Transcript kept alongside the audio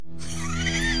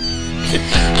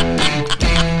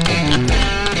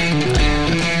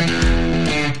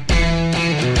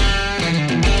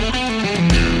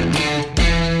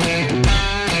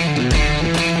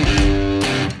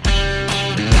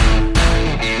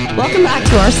Welcome back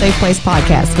to our Safe Place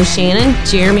podcast with Shannon,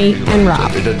 Jeremy, and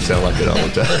Rob. It doesn't sound like it all the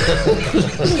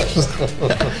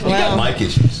time. You got mic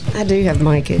issues. I do have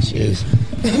mic issues.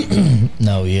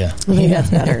 No, yeah. I think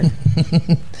that's better.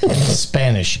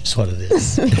 Spanish is what it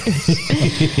is.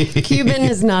 Cuban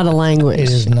is not a language. It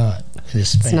is not. It is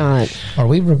Spanish. It's not. Are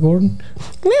we recording?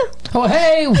 Yeah. Oh,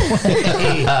 hey.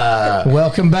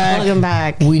 Welcome back. Welcome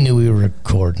back. We knew we were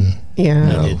recording. Yeah.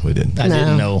 No, we didn't. I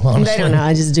didn't know, honestly. They don't know.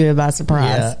 I just do it by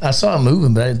surprise. Yeah, I saw it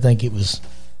moving, but I didn't think it was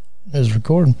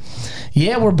recording.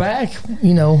 Yeah, we're back.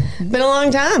 You know. Been a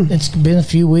long time. It's been a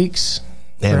few weeks.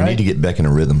 Yeah, right? we need to get back in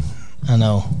a rhythm. I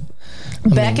know.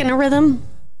 Back in a rhythm?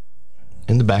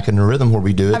 In the back in the rhythm where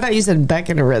we do it. I thought you said back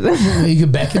in a rhythm. You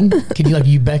could beckon? Can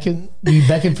you beckon? Do you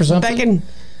beckon for something? Beckon.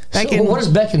 So, what does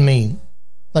beckon mean?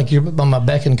 Like you're on my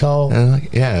beck and call?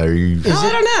 Yeah. Are you?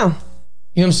 I don't know. You know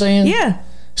what I'm saying? Yeah.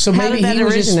 So How maybe did that he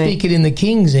was just originate? speaking in the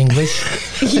King's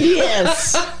English.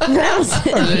 Yes. Or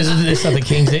it's not the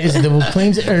King's. Is it the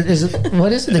Queen's? Or is it,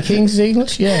 what is it? The King's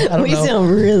English? Yeah, I don't We know. sound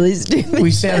really stupid.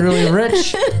 We sound really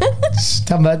rich.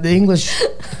 Talking about the English.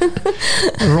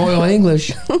 The royal English.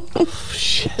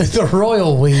 The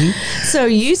royal we. So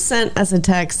you sent us a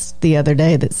text the other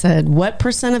day that said, what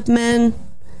 % of men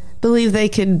believe they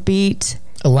could beat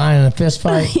A lion in a fist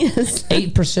fight? Yes.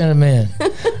 8% of men.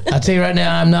 I tell you right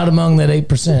now, I'm not among that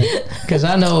 8%. Because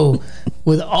I know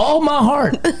with all my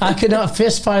heart, I could not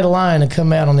fist fight a lion and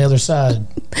come out on the other side.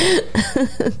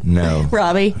 No.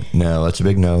 Robbie? No, that's a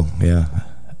big no. Yeah.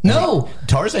 No.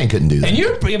 Tarzan couldn't do that. And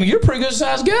you're a pretty good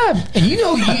sized guy. And you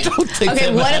know, I don't think Okay,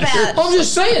 that what matters. about... I'm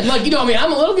just saying, like, you know, I mean,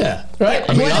 I'm a little guy, right?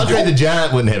 I mean, Andre the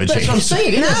Giant wouldn't have a That's chance. what I'm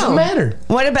saying. It doesn't matter.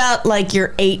 What about, like, your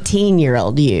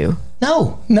 18-year-old you?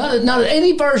 No, not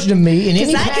any version of me in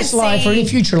any I could past life or see- any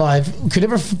future life could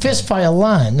ever fist fight a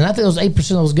lion. And I think those 8%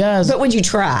 of those guys, But would you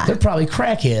try? they're probably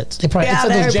crackheads. They probably Yeah, it's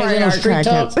like they're those Jay probably Leno are street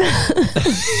talk.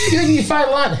 crackheads. You think you can fight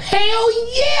a lion? Hell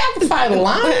yeah, I can fight a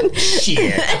lion.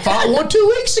 Shit, I fought one 2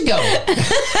 weeks ago.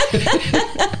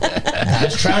 I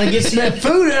was trying to get some of that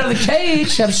food out of the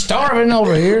cage. I'm starving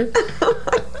over here.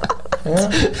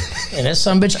 Yeah. And that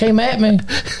son of a bitch came at me,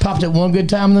 popped it one good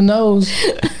time in the nose.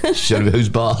 Showed him who's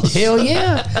boss. Hell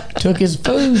yeah, took his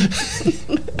food.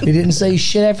 He didn't say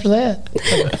shit after that.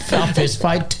 I'll fist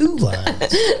fight 2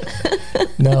 lions.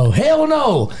 No, hell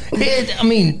no. I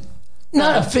mean,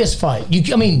 not a fist fight.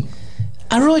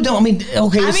 I really don't. I mean,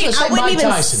 okay, let's I say wouldn't Mike even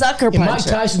Tyson. sucker In Mike punch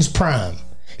him. Tyson's prime,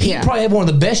 he Yeah. probably had one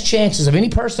of the best chances of any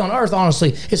person on earth,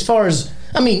 honestly, as far as,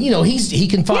 I mean, you know, he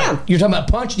can fight. Yeah. You're talking about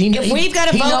punching. If we've got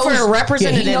to vote for a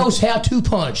representative- he knows how to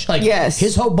punch. Like, Yes.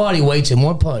 his whole body weight's in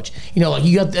one punch. You know, like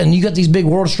you got these big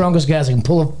world's strongest guys that can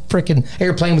pull a freaking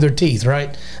airplane with their teeth,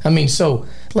 right? I mean, so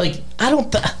like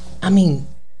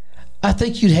I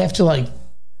think you'd have to like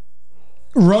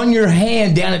run your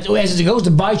hand down it as it goes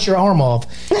to bite your arm off.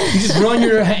 You just run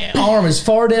your arm as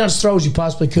far down its throat as you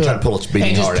possibly could. Try to pull its beating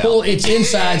and just heart pull out. its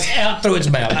insides out through its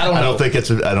mouth. I don't think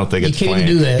it's. I don't think it's. can't even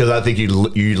do that. Because I think you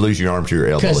lose your arm to your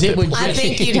elbow. because at it that would. point. I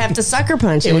think you'd have to sucker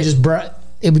punch it. It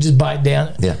would just bite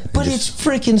down. Yeah. But its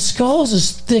freaking skull's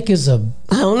as thick as a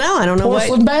I don't know. I don't know what...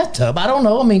 porcelain bathtub. I don't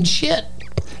know. I mean, shit.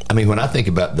 I mean, when I think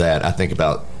about that, I think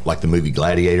about like the movie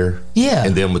Gladiator. Yeah.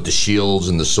 And then with the shields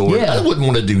and the sword. Yeah. I wouldn't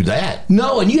want to do that.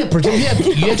 No, and you actually no.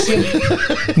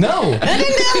 That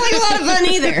didn't sound like a lot of fun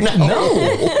either.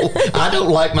 No. I don't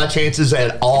like my chances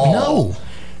at all. No.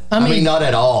 I mean, not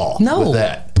at all. No. With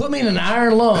that. Put me in an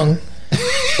iron lung.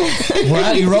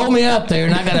 Well, you roll me out there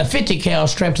and I got a 50 cal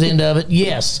strapped to the end of it.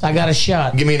 Yes, I got a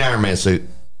shot. Give me an Iron Man suit.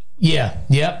 Yeah,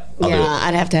 yep. do it.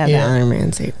 I'd have to have Yeah. the Iron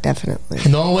Man suit, definitely.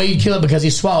 And the only way you kill it because he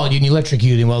swallowed you and you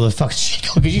electrocuted him while the fuck shit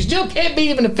going. Because you still can't beat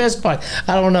him in a fist fight.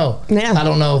 I don't know. Yeah. I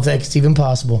don't know if that's even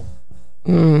possible.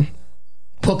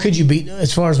 What could you beat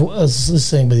as far as this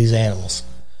thing with these animals?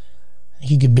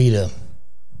 You could beat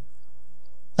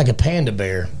like a panda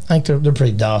bear. I think they're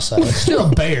pretty docile. It's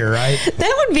still a bear, right?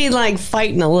 That would be like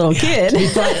fighting a little kid.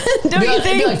 Don't Don't you It'd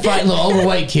think? be like fighting a little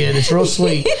overweight kid. It's real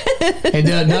sweet. And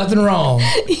does nothing wrong.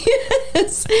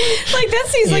 Yes. Like, that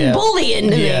seems Yeah. like bullying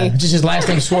to Yeah, me. just his last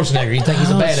name's Schwarzenegger. You think he's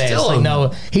a badass? still Like,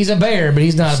 no, he's a bear, but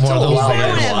he's not one of those Still a I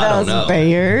bears. don't Well, I have don't those know.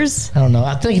 bears. I don't know.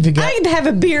 I think if you got I'd have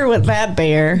a beer with that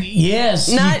bear. yes,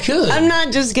 you could. I'm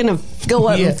not just gonna go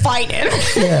up Yeah. and fight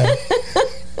it. Yeah,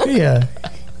 yeah.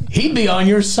 He'd be on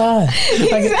your side.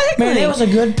 Like, Exactly. man, that was a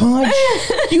good punch.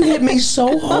 You hit me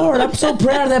so hard. I'm so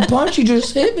proud of that punch you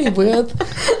just hit me with.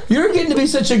 You're getting to be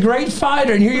such a great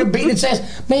fighter, and you're beating its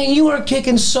ass. Man, you are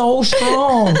kicking so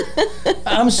strong.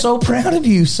 I'm so proud of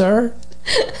you, sir.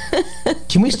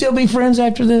 Can we still be friends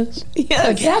after this? Yes.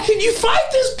 Like, how can you fight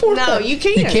this poor No, thing? you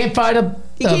can't. You can't fight a.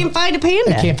 You can't fight a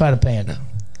panda. You can't fight a panda.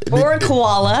 Or a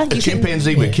koala. A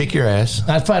chimpanzee would kick your ass.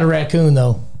 I'd fight a raccoon,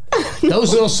 though.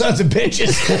 Those little sons of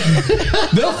bitches,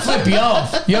 they'll flip you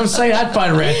off. You know what I'm saying? I'd fight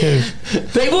a raccoon.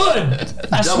 They would.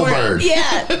 I Double swear. bird.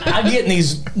 Yeah. I get in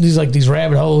these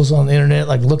rabbit holes on the internet,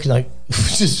 like looking like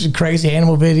just crazy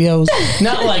animal videos.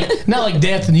 Not like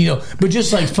death and but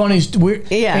just like funny, weird,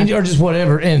 or just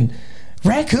whatever. And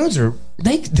raccoons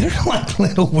they're like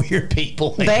little weird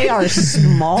people. They are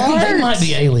smart. They might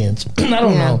be aliens. I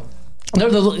don't know.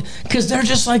 Because they're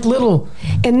just like little,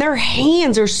 and their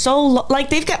hands are so like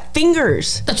they've got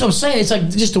fingers. That's what I'm saying. It's like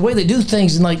just the way they do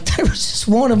things. And like there was just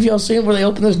one of y'all seen where they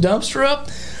open this dumpster up.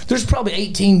 There's probably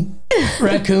 18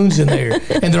 raccoons in there,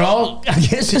 and they're all. I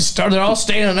guess they're all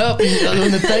standing up. And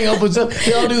when the thing opens up,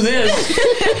 they all do this,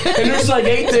 and there's like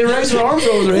 8. They raise their arms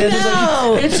over their head.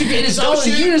 No. It's all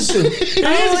in unison.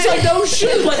 It's like don't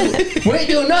shoot. Like we ain't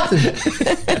doing nothing.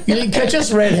 You didn't catch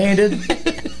us red-handed.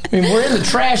 I mean, we're in the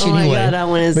trash anyway. Oh my God, I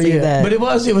want to see that. But it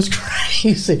was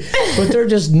crazy. But they're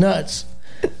just nuts.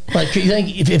 Like, you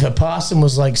think if a possum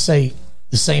was like, say,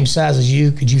 the same size as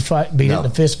you, could you beat it in a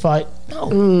fist fight?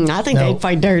 No. I think they'd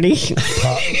fight dirty.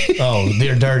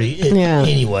 They're dirty.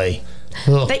 Anyway.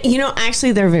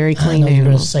 Actually, they're very clean I know you're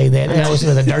going to animals. say that. Those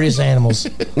are the dirtiest animals.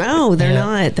 No, they're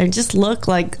not. They just look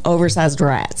like oversized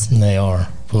rats. They are.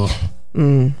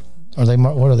 Are they?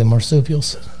 What are they?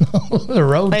 Marsupials? They're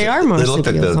rodents. They are They marsupials. look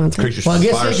like the creatures Well, I from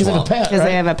the guess fire because of the swamp. pouch. Because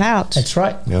they have a pouch. That's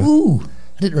right. Yeah. Ooh,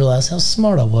 I didn't realize how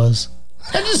smart I was.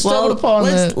 I just stumbled upon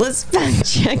that. Let's fact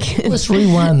check it. Let's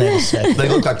rewind that a second. They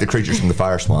look like the creatures from the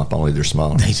fire swamp, only they're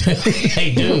smaller.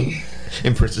 They do.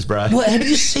 In Princess Bride. Well, have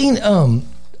you seen?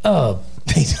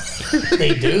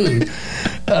 They do.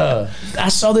 I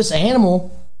saw this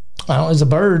animal. I don't know, it was a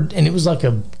bird, and it was like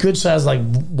a good size, like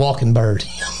walking bird. You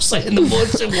know what I'm saying? In the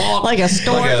woods and walk Like a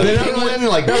stork. Like a penguin,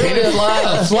 like painted fly,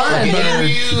 a flying bird.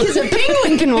 Because a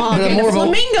penguin can walk and a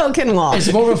flamingo can walk.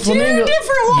 It's more of a flamingo. 2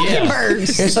 different walking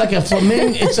birds. It's like a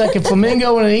flamingo. It's like a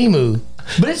flamingo and an emu,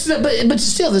 but it's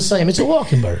still the same. It's a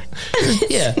walking bird.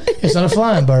 Yeah, it's not a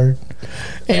flying bird.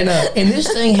 And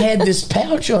this thing had this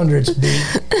pouch under its beak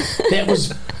that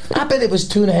was. I bet it was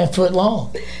 2.5 foot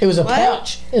long. It was a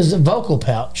pouch. It was a vocal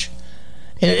pouch.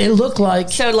 And it looked like...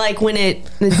 So, like, when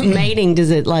it's mating, does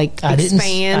it, like,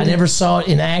 expand? I never saw it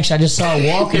in action. I just saw it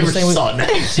walking. This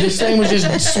thing was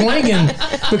just swinging.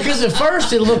 Because at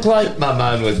first it looked like... My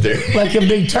mind was there. Like a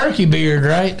big turkey beard,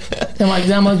 right? And I'm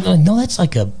like, no, that's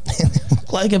like a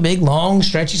big, long,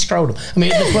 stretchy scrotum. I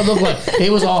mean, that's what it looked like.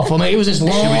 It was awful. I mean, it was this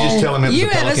long... Should we just tell him it was You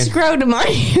a have pelican? a scrotum, are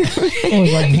you?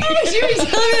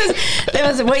 That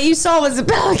was what you saw was a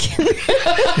pelican.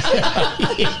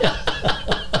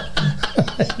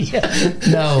 Yeah.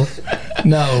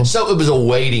 No. So it was a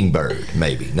wading bird,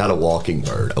 maybe. Not a walking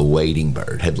bird. A wading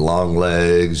bird. Had long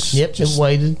legs. Yep, it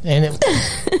waited. And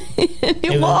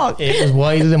it walked. It was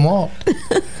waited and walked.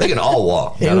 They can all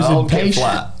walk. It was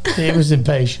impatient. It was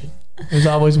impatient. It was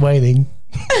always waiting.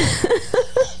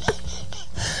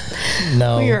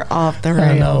 No. We're off the rails.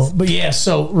 I know. But yeah,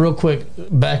 so real quick,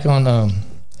 back on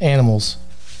animals.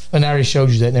 And I already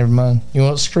showed you that. Never mind. You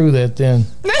want to screw that then?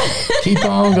 Keep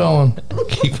on going.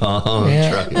 Keep on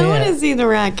trucking. I want to see the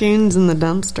raccoons in the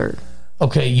dumpster.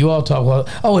 Okay, you all talk about.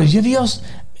 Oh, have you else?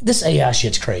 This AI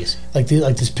shit's crazy. Like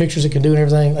these pictures it can do and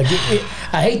everything. Like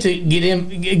I hate to get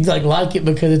in like it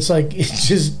because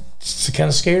it's kind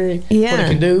of scary what it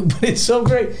can do. But it's so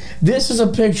great. This is a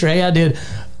picture AI did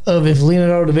of if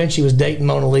Leonardo da Vinci was dating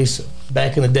Mona Lisa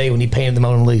back in the day when he painted the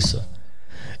Mona Lisa.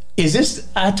 Is this?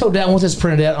 I told Dad I want this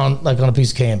printed out on a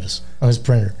piece of canvas on his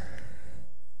printer.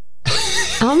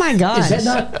 Oh my God! Is that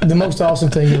not the most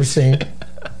awesome thing you've ever seen?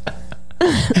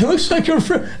 It looks like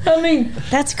I mean,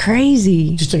 that's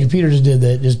crazy. Just a computer just did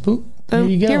that. Just boop. There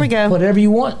you go. Here we go. Whatever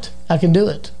you want, I can do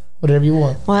it. Whatever you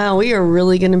want. Wow, we are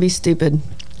really going to be stupid.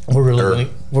 We're going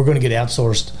to get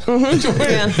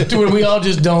outsourced to where we all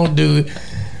just don't do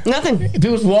nothing. If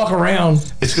people just walk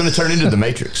around, it's going to turn into the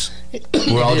Matrix.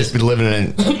 We'll all just be living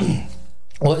in.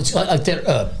 Well, it's like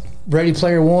that Ready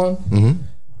Player One. Mm-hmm.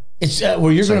 It's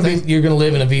where you're going to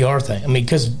live in a VR thing. I mean,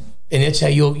 and it's how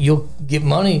you'll get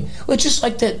money. Well, it's just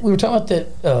like that. We were talking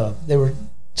about that. They were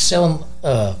selling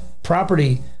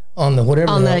property on the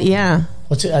whatever.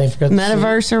 What's it? I forgot.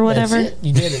 Metaverse or whatever. That's it.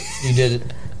 You did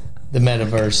it. The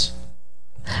metaverse.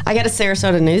 I got a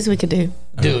Sarasota news we could do.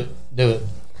 Do it.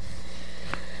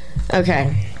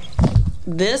 Okay.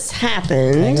 This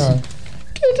happened. Hang on.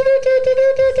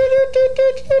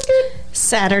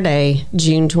 Saturday,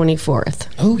 June 24th.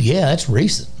 Oh, yeah, that's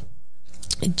recent.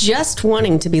 Just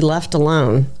wanting to be left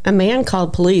alone, a man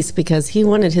called police because he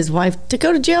wanted his wife to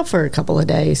go to jail for a couple of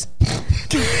days.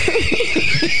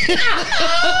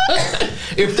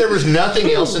 If there was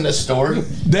nothing else in the story,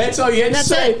 that's all you had to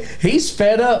say. It. He's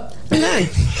fed up.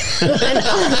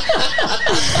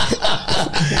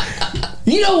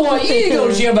 You know what? You need to go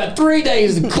to jail about 3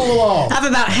 days to cool off. I've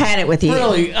about had it with you.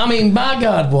 Really? I mean, by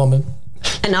God, woman.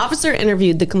 An officer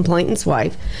interviewed the complainant's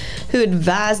wife, who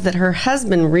advised that her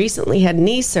husband recently had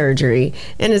knee surgery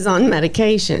and is on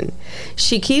medication.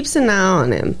 She keeps an eye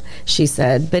on him, she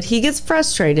said, but he gets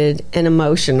frustrated and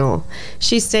emotional.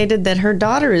 She stated that her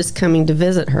daughter is coming to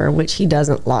visit her, which he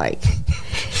doesn't like.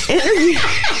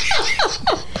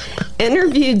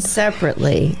 Interviewed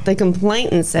separately, the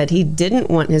complainant said he didn't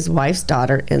want his wife's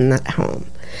daughter in that home.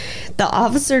 The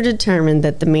officer determined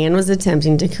that the man was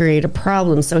attempting to create a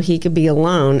problem so he could be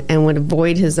alone and would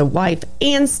avoid his wife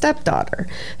and stepdaughter,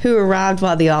 who arrived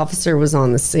while the officer was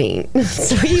on the scene.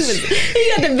 So he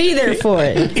got to be there for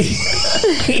it.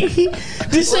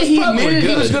 Just say he admitted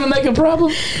he was going to make a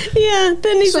problem? Yeah.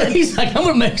 Then he's like, I'm going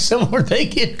to make something where they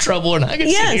get in trouble and I can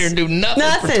sit here and do nothing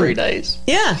for 3 days.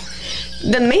 Yeah.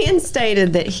 The man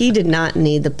stated that he did not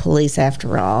need the police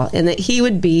after all and that he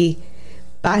would be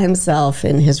by himself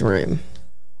in his room.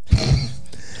 I'm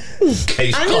just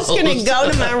going to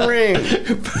go to my room.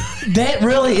 That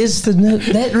really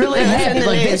happened.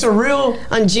 Like, that's a real...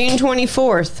 On June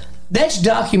 24th. That's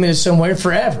documented somewhere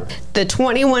forever. The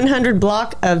 2100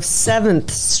 block of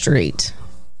 7th Street.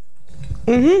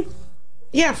 Mm-hmm.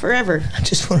 Yeah, forever. I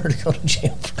just want her to go to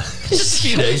jail for just a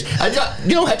few days.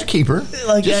 You don't have to keep her.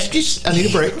 Like, just I need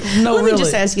a break. No, Let me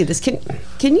just ask you this: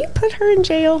 Can you put her in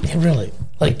jail? Yeah, really?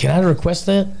 Like, can I request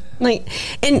that? Like,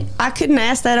 and I couldn't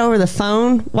ask that over the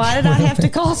phone. Why did I have to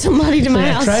call somebody to my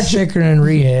house? I tried checking her in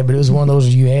rehab, but it was one of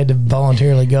those you had to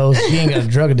voluntarily go. She ain't got a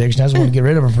drug addiction. I just want to get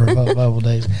rid of her for a couple of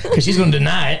days because she's going to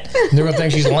deny it. And they're going to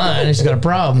think she's lying and she's got a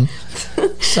problem.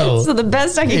 So the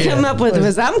best I could come up with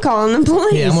was I'm calling the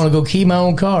police. Yeah, I'm going to go key my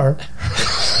own car.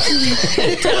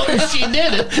 Tell her she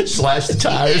did it. Slash the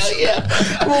tires. Yeah.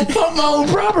 I'm going to pump my own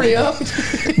property up.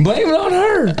 Blame it on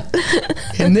her.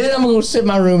 And then I'm going to sit in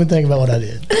my room and think about what I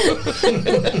did.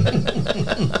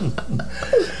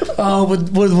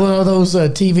 With one of those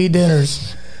TV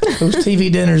dinners. Those TV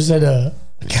dinners that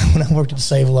when I worked at the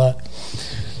Save-A-Lot,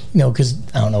 because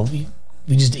I don't know, we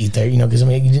just eat there, because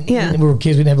we were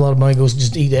kids, we didn't have a lot of money, go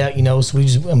just eat out, so we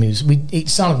eat.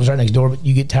 Sonic was right next door, but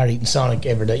you get tired of eating Sonic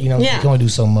every day, you can only do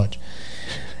so much.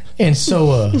 And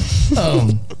so,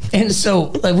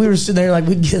 like we were sitting there, like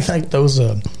we'd get like those,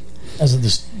 as of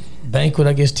this banquet,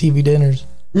 I guess, TV dinners.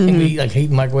 Mm-hmm. And we eat like heat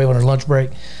and microwave on our lunch break,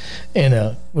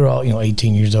 and we're all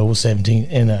 18 years old, 17,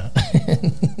 and and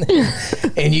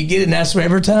you get it. And that's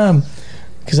every time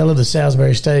because I love the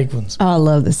Salisbury steak ones. Oh, I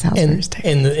love the Salisbury steak.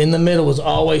 And in the middle was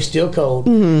always still cold,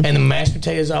 and the mashed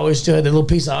potatoes always still had that little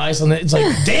piece of ice on it. It's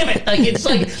like, damn it! Like it's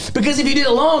like because if you did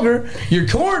it longer, your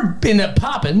corn end up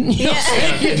popping. Your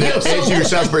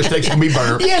Salisbury steaks can be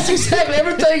burnt. Yes, exactly.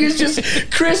 Everything is just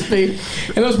crispy,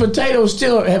 and those potatoes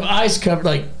still have ice covered.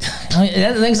 Like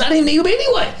things I didn't even eat them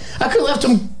anyway. I could have left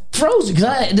them frozen because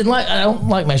I don't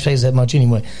like mashed potatoes that much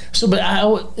anyway. So, but I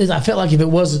felt like if it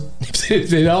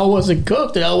all wasn't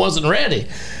cooked, it all wasn't ready.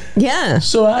 Yeah.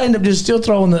 So I ended up just still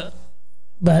throwing the.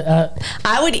 But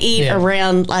I would eat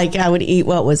around I would eat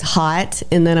what was hot,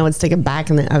 and then I would stick it back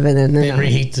in the oven and then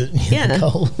reheat the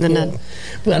cold. Yeah.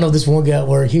 But I know this one guy at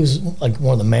work. He was like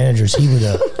one of the managers. He would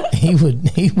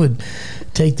he would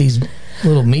take these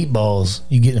little meatballs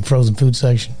you get in the frozen food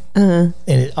section. And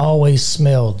it always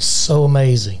smelled so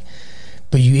amazing.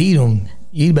 But you eat them,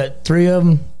 you eat about 3 of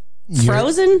them.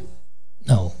 Frozen?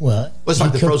 No, well. It's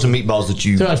like the frozen meatballs that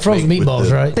you. They're like frozen meatballs,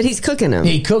 right? But he's cooking them.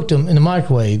 He cooked them in the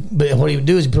microwave. But what he would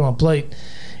do is he put them on a plate,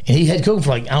 and he had cooked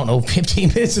for 15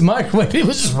 minutes in the microwave. It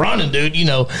was just running, dude,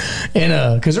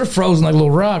 And because they're frozen like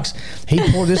little rocks, he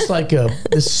poured this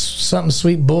this something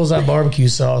sweet bullseye barbecue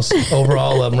sauce over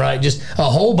all of them, right? Just a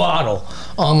whole bottle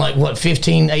on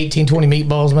 15, 18, 20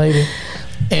 meatballs maybe.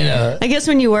 And I guess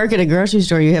when you work at a grocery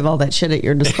store, you have all that shit at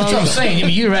your disposal. That's what I'm saying.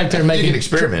 You're right there making an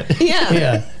experiment.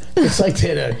 Yeah. It's like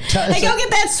that. Hey, go get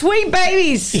that Sweet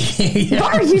Babies.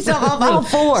 Barbecue stuff off all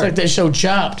 4. It's like that show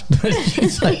Chopped. But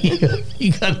it's like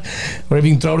you got whatever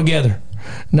you can throw together.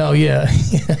 No, yeah.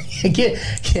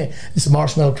 It's a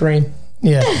marshmallow cream.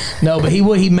 Yeah. No, but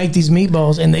he'd make these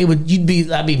meatballs, and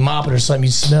I'd be mopping or something.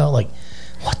 You'd smell like,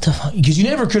 what the fuck? Because you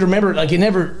never could remember it. Like it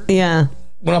never. Yeah.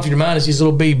 Went off your mind as these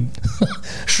little big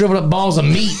shriveled up balls of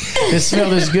meat that smell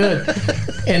this good.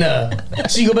 And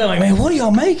so you go back like, man, what are y'all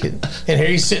making? And here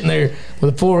he's sitting there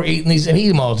with a fork eating these, and he eat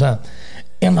them all the time.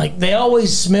 And they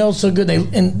always smell so good.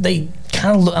 They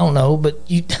kind of, I don't know, but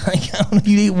you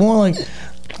eat one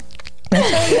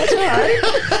That's all right.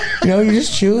 You're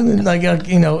just chewing and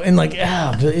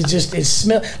it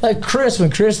smells like Chris, when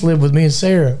Chris lived with me and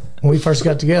Sarah when we first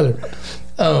got together.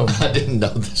 I didn't know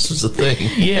this was a thing.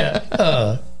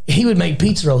 Yeah. He would make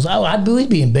pizza rolls. We'd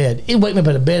be in bed. He'd wake me up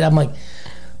out of bed. I'm like,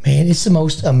 man, it's the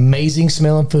most amazing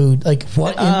smelling food. Like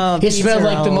what? It smelled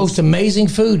like the most amazing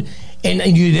food.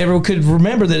 And you never could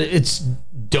remember that it's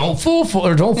don't fall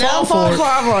for it. Don't fall for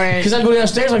it. Because I'd go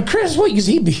downstairs like, Chris, what? Because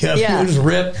he'd be up here just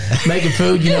rip, making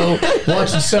food,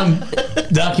 watching some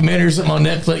documentary or something on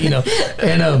Netflix,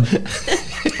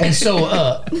 and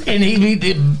so he'd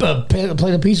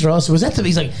play the pizza roll. So was that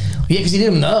he's like, yeah, because he did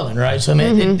them in the oven, right? So I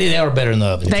mean, they are better in the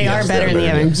oven. They are better in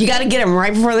the oven. You got to get them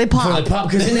right before they pop.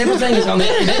 Because then everything is on the.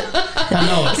 I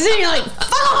know. Because then you're like,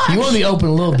 fuck. You want to be open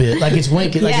a little bit, like it's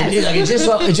winking,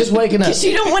 it's just waking up. Because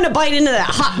you don't want to bite into that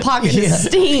hot pocket of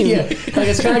steam. Yeah, like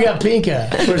it's kind of got pink eye,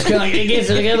 where it's kind of like it gets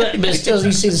together, but still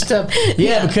you see the stuff.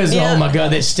 Yeah, because oh my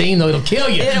god, that steam though, it'll kill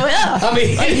you. It will. I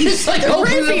mean, it's like the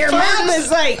roof of your mouth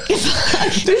is like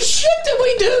the shit that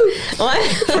we do. What?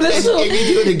 And you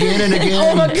do it again and again.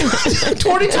 Oh my god,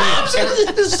 20 times.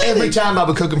 Every time I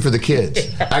was cooking for the kids,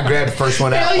 I grabbed the first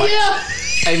one out. Hell yeah.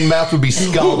 And mouth would be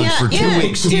scalded for 2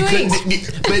 weeks. But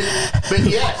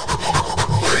yeah,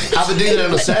 I would do that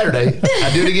on a Saturday.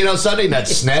 I'd do it again on Sunday, and I'd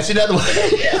snatch it out of the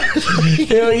way.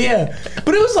 Hell yeah.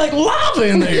 But it was like lava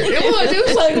in there. It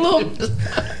was like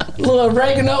little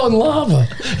oregano and lava.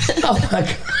 Oh my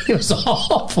God. It was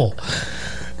awful.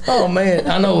 Oh man.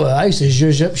 I know I used to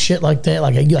zhuzh up shit like that,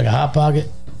 like a Hot Pocket.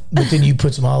 But then you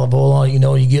put some olive oil on it,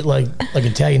 you get like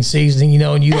Italian seasoning,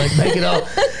 and you like make it all,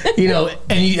 and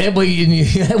that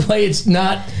way it's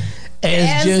not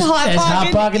as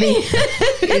hot pockety.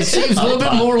 It seems a little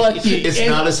bit more like it's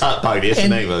not as hot pockety. It's the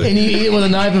name of it. And you eat it with a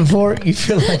knife and fork. You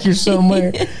feel like you're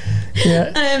somewhere.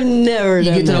 Yeah, I've never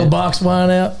done You get the old box wine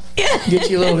out. Yeah. Get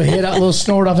you a little hit out, a little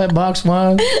snort off that box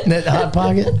wine, that Hot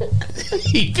Pocket.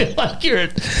 You feel like you're a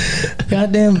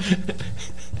goddamn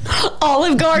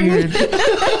Olive Garden.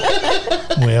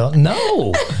 Well,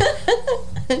 no.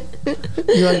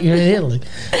 You're in Italy.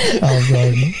 Olive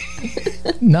Garden.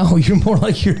 No, you're more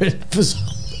like you're at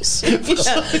Fazoli's.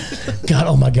 God,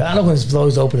 oh my God. I know when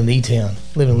Fazoli's opened in E-Town,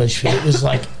 living in Litchfield, it was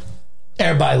like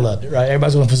everybody loved it, right?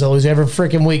 Everybody's going to Fazoli's every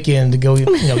freaking weekend to go, you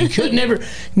could never,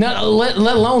 not let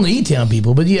alone the E-Town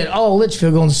people, but yet all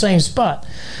Litchfield go in the same spot.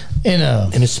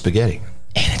 And it's spaghetti.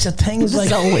 And it's a thing, it's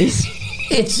like always.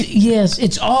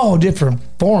 It's all different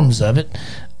forms of it.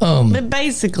 But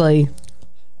basically,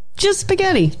 just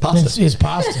spaghetti. Pasta. It's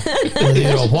pasta. With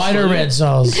either a white or red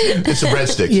sauce. It's a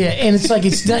breadstick. Yeah, and it's like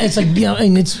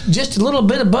and it's just a little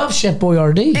bit above Chef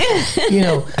Boyardee.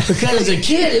 Because as a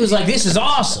kid it was like, this is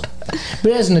awesome.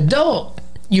 But as an adult,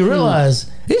 you realize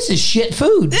this is shit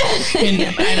food.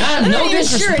 And I no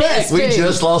disrespect. We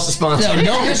just lost the sponsor.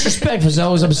 No disrespect,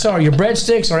 Fazoli's. I'm sorry. Your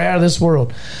breadsticks are out of this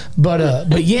world.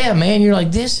 But yeah, man, you're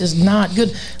like, this is not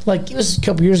good. Like, it was a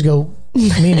couple years ago,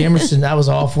 me and Emerson, I was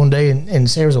off one day, and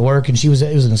Sarah was at work, and it was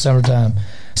in the summertime.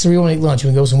 So we want to eat lunch. You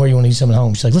want to go somewhere? You want to eat something at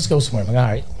home? She's like, let's go somewhere. I'm like,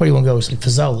 all right. Where do you want to go? She's like,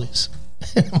 Fazoli's.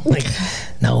 And I'm like,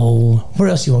 no. Where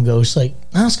else do you want to go? She's like,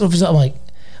 no, let's go to Fazoli's. I'm like,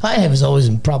 I have Fazoli's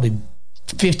in probably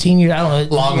 15 years, I don't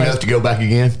know. Long enough to go back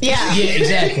again? Yeah. Yeah,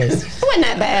 exactly. It wasn't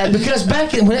that bad. Because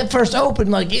back when it first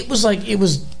opened, like, it was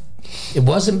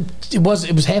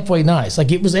halfway nice.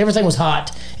 Like, everything was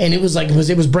hot, and it was like,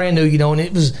 it was brand new, and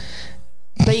it was.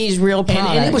 They used real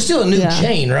product. And it was still a new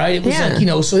chain, right? It was like,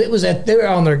 so it was they were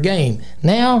on their game.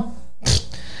 Now,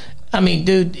 I mean,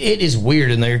 dude, it is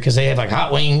weird in there because they have like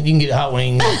hot wings. You can get hot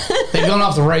wings. They've gone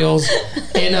off the rails.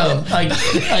 And like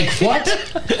what?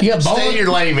 You got Stay in your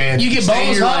lane, man. You get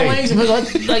boneless hot wings. But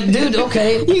like, dude,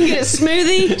 okay. You can get a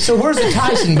smoothie. So where's the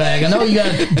Tyson bag? I know you got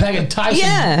a bag of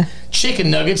Tyson chicken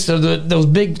nuggets. So those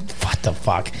big, what the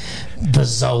fuck,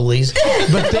 Fazoli's.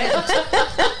 But that.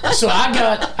 So I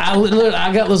got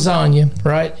lasagna,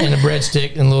 right, and a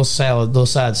breadstick and a little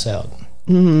side salad.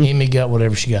 Mm-hmm. Amy got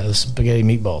whatever she got, the spaghetti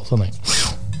meatballs. I mean,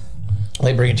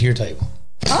 they bring it to your table.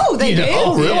 Oh, they do?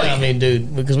 Oh, really? Yeah, I mean,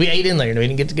 dude, because we ate in there, we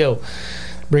didn't get to go.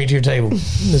 Bring it to your table.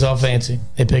 It's all fancy.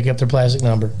 They pick up their plastic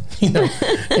number, and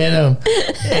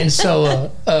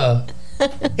so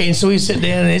we sit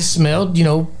down and it smelled,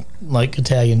 like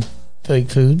Italian fake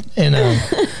food, and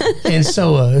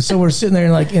so we're sitting there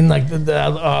and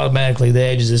automatically the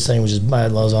edge of this thing was just my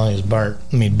lasagna was burnt.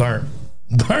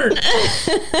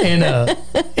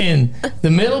 And the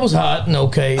middle was hot and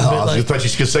okay. Oh, I thought you were going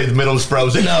to say the middle was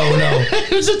frozen. No.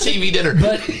 It was a TV dinner.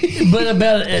 But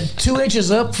about 2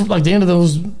 inches up from like the end of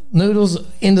those noodles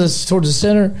towards the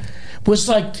center was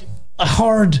like a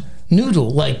hard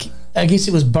noodle. Like I guess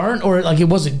it was burnt, or like it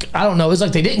wasn't. I don't know. It was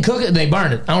like they didn't cook it and they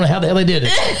burned it. I don't know how the hell they did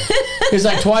it. It's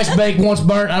like twice baked, once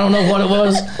burnt. I don't know what it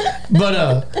was, but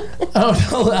I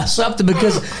don't know something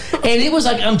because. And it was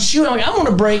like I'm chewing. I'm like I'm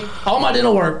gonna break all my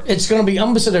dental work. I'm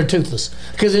gonna sit there toothless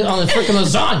because on the freaking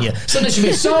lasagna. Something should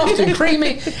be soft and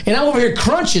creamy, and I'm over here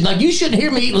crunching. Like you shouldn't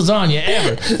hear me eat lasagna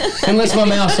ever, unless my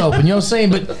mouth's open. You know what I'm saying?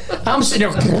 But I'm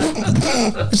sitting there.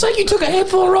 It's like you took a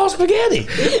handful of raw spaghetti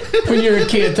when you're a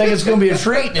kid, think it's gonna be a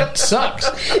treat, and it sucks.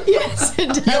 Yes, it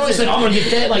does. You always think I'm gonna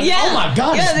get that. Like oh my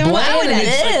god, it's bland. And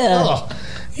it's like, oh.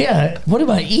 Yeah, what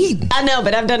am I eating? I know,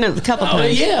 but I've done it a couple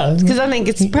times. Yeah, because I think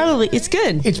it's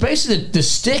good. It's basically the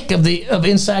stick of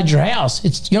inside your house.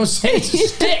 It's you know what I'm saying. It's a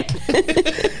stick.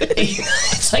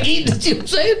 It's like eating. You know what I'm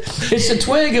saying? It's a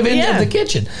twig of the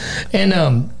kitchen,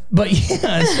 and but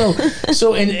yeah.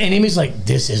 So and Amy's like,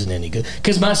 this isn't any good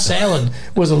because my salad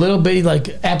was a little bitty like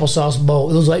applesauce bowl.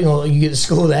 It was like you get to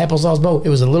school with the applesauce bowl. It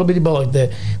was a little bitty bowl like that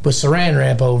with saran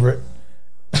wrap over it.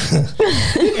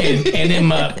 and then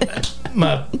my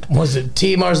was it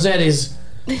T. Marzetti's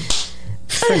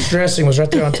French dressing was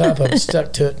right there on top of it,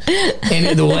 stuck to it,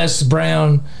 and the West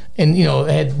Brown, and it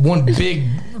had one big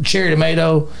cherry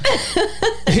tomato.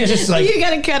 It's just like you got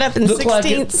to cut up in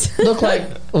 16ths. Looked like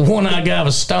one eye guy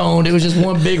was stoned. It was just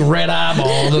one big red eyeball.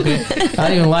 I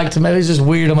didn't even like tomato. It was just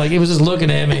weird. I'm like, it was just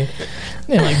looking at me.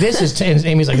 And like this is, and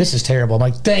Amy's like, this is terrible. I'm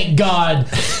like, thank God.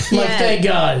 I'm like, thank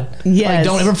God. Yes. Like,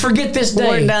 don't ever forget this day.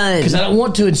 We're done. Because I don't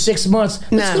want to in 6 months.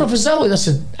 Let's go to Fazoli. I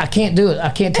said, I can't do it. I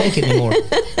can't take it anymore.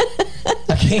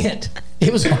 I can't.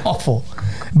 It was awful.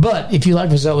 But if you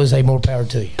like Fazoli's, hey, more power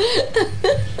to you.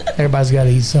 Everybody's got to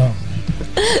eat some.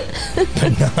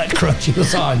 But not crunchy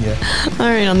lasagna. All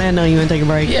right, on that note, you want to take a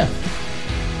break? Yeah.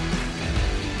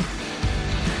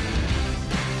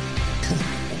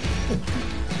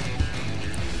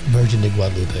 Virgin de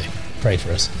Guadalupe, pray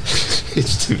for us.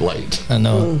 It's too late. I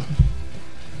know.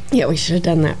 Yeah, we should have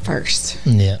done that first.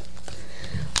 Yeah.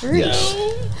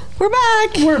 We're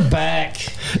back. We're back.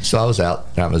 So I was out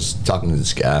and I was talking to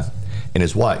this guy and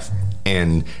his wife,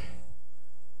 and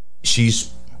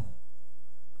she's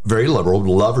very liberal,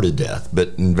 love her to death,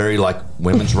 but very like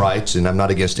women's rights, and I'm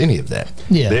not against any of that.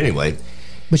 Yeah. But anyway.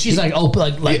 But she's like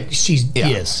open, like she's,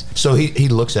 yes. So he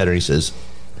looks at her and he says,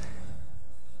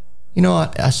 you know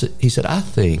what? He said, I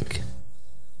think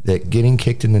that getting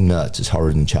kicked in the nuts is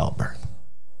harder than childbirth.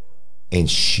 And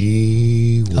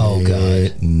she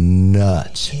went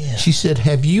nuts. Yeah. She said,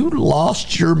 have you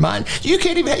lost your mind? You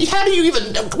can't even, how do you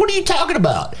even, what are you talking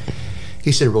about?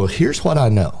 He said, well, here's what I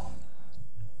know.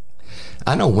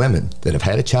 I know women that have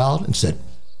had a child and said,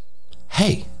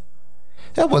 hey,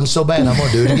 that wasn't so bad. I'm going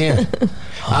to do it again.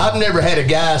 I've never had a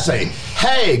guy say,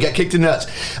 hey, got kicked in the nuts.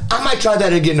 I might try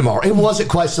that again tomorrow. It wasn't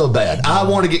quite so bad. I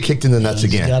want to get kicked in the nuts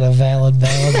again. Got a valid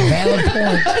point.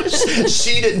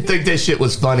 She didn't think that shit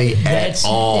was funny at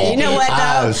all. You know what, though?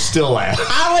 I was still laughing.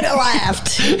 I would have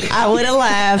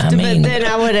laughed. But then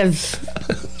I would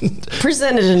have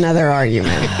presented another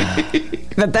argument.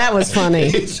 But that was funny.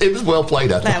 It was well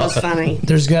played, I thought. That was funny.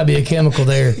 There's got to be a chemical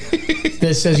there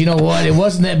that says, you know what, it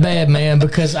wasn't that bad, man,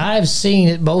 because I've seen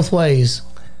it both ways.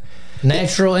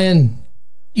 Natural and,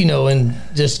 and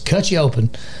just cut you open.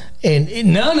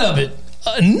 And none of it,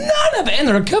 and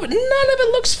they're recovered, none of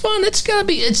it looks fun. It's got to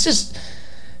be, it's just,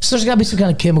 so there's got to be some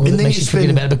kind of chemical that makes you forget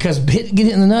about it, because get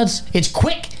it in the nuts, it's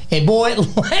quick. And boy, it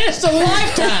lasts a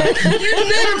lifetime. You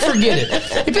never forget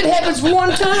it. If it happens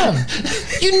one time,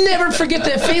 you never forget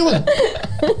that feeling.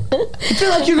 You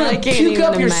feel like you're going to puke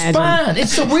up your spine.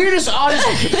 It's the weirdest, oddest,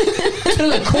 to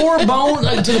the core bone,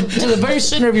 to the very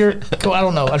center of your, I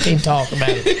don't know, I can't talk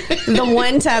about it. The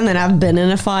one time that I've been in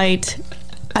a fight,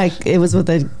 it was with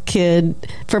a kid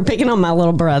for picking on my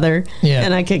little brother. Yeah.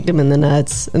 And I kicked him in the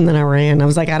nuts, and then I ran. I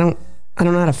was like, I don't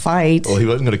know how to fight. Well, he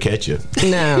wasn't going to catch you.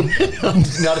 No.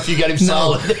 Not if you got him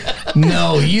solid.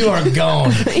 No, you are gone.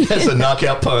 That's a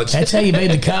knockout punch. That's how you made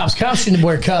the cops. Cops shouldn't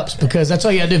wear cups, because that's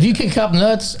all you got to do. If you kick a cop in the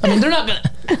nuts, I mean, they're not going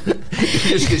to. You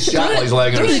just get shot while he's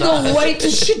laying on his side. They're going to wait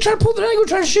to try to pull the angle,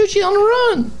 try to shoot you on the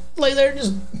run. Lay there,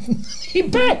 just. He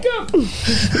back up.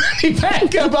 He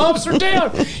back up, officer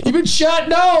down. You've been shot?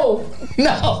 No.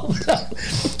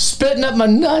 Spitting up my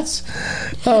nuts.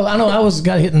 Oh, I know. I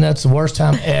got hit in the nuts the worst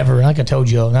time ever. Like I told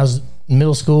you, when I was in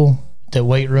middle school, that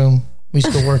weight room, we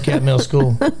used to work out in middle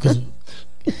school. Because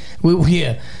we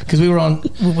were on,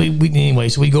 anyway,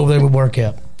 so we go over there and we work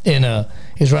out. And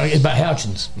it's by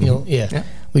Houchins, yeah.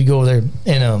 We go over there.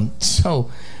 And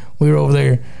so we were over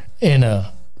there and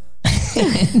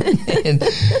and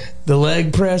the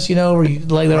leg press, where you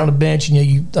lay there on the bench and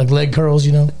you like leg curls,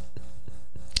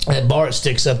 that bar that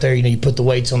sticks up there, you put the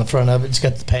weights on the front of it. It's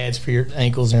got the pads for your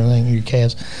ankles and everything, your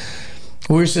calves.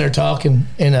 We were sitting there talking,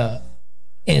 and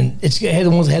it had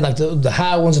the ones that had like the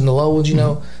high ones and the low ones,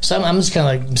 So I'm just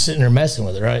kind of like sitting there messing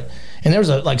with it, right? And there was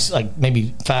like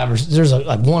maybe 5 or there's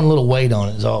like one little weight on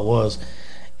it is all it was.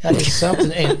 I did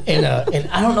something, and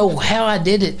I don't know how I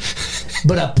did it,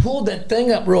 but I pulled that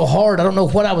thing up real hard. I don't know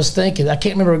what I was thinking. I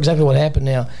can't remember exactly what happened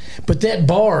now. But that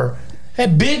bar,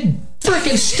 that big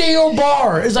freaking steel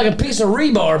bar, it's like a piece of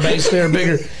rebar basically or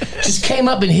bigger, just came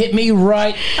up and hit me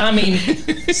right. I mean,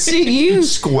 see you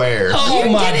square. Oh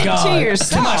you my did it God! to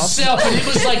yourself. To myself, and it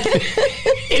was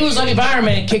like if Iron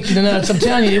Man kicked you in the nuts. I'm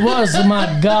telling you, it was. Oh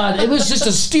my God! It was just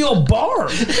a steel bar,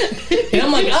 and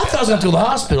I'm like, I thought I was going to the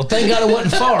hospital. Thank God it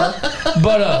wasn't far.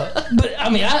 But I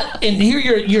mean, and here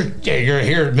you're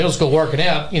here at middle school working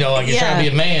out. Like you're trying to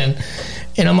be a man.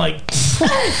 And I'm like,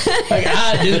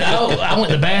 I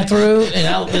went in the bathroom, and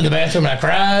I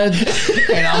cried,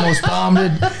 and I almost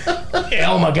vomited. And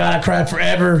oh my God, I cried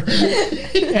forever.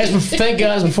 Thank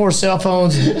God it was before cell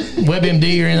phones and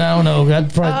WebMD or anything. I don't know. I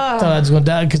probably thought I was going to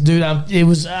die because, dude, I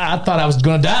thought I was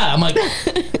going to die. I'm like,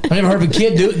 I never heard of a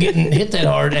kid getting hit that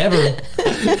hard ever,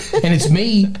 and it's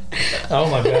me. Oh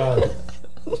my God.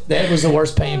 That was the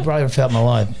worst pain I've probably ever felt in my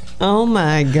life. Oh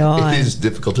my God. It is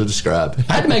difficult to describe.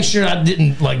 I had to make sure I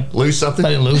didn't lose something. I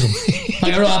didn't lose them.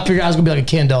 I figured I was gonna be like a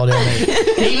Ken doll down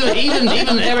there. Even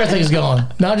everything's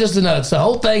gone. Not just the nuts. The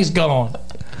whole thing's gone.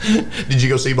 Did you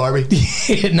go see Barbie?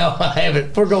 No, I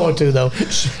haven't. We're going to though.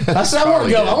 I said I want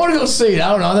to go. I want to go see it.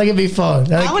 I don't know. I think it'd be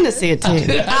fun. I want to see it too.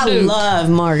 I do. love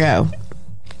Margot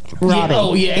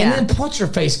Robbie. Yeah, and then what's her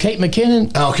face? Kate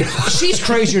McKinnon. Oh, okay. She's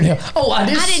crazier than hell. Oh, I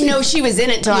didn't know she was in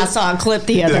it till I saw a clip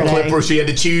the other day. The clip where she had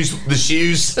to choose the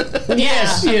shoes.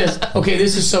 Yes. Okay,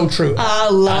 this is so true. I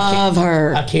love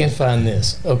her. I can't find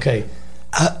this. Okay.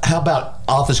 How about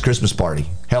Office Christmas Party?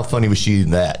 How funny was she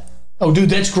in that? Oh, dude,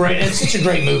 that's great. That's such a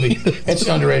great movie. That's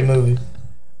an underrated movie.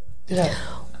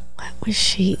 What was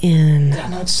she in? Did I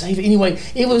not save it? Anyway,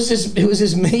 it was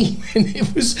this meme, and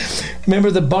it was,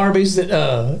 remember the Barbies that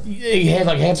you have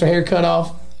like half their hair cut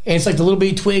off, and it's like the little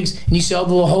bitty twigs, and you see all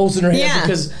the little holes in her hair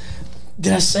because,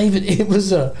 did I save it? It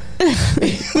was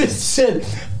it said,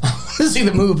 I want to see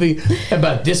the movie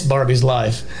about this Barbie's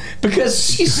life, because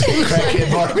she's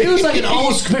crackhead Barbie. It was like an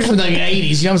old picture from the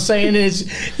 80s, you know what I'm saying? And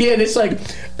it's like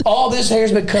all this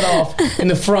hair's been cut off in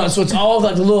the front, so it's all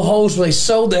like the little holes where they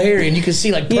sewed the hair, and you can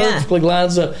see like perfectly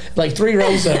lines up, like 3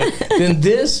 rows of it. Then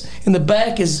this in the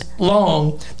back is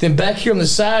long, then back here on the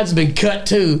sides has been cut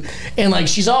too, and like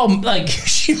she's all like,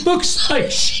 she looks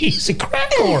like she's a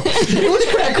crack whore. It was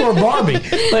crack whore Barbie.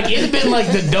 Like it'd been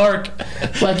like the dark,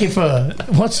 like if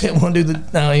what's that one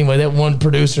dude anyway, that one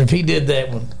producer, if he did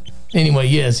that one. Anyway,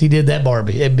 yes, he did that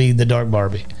Barbie. It'd be the dark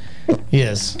Barbie.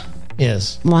 Yes.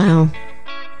 Wow.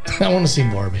 I want to see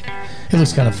Barbie. It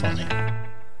looks kind of funny.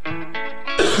 Oh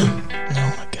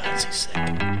my God, is he sick?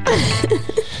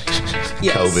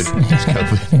 Yes. COVID. It's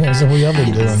COVID. Yeah, so what y'all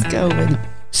been doing? COVID.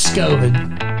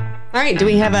 All right, do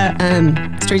we have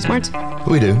a Street Smarts?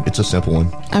 We do. It's a simple one.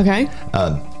 Okay.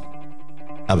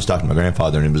 I was talking to my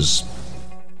grandfather,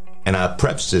 and I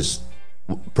prefaced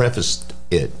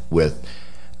it with,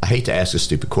 I hate to ask a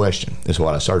stupid question. That's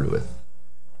what I started with.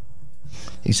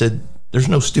 He said, there's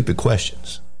no stupid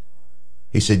questions.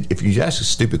 He said, if you ask a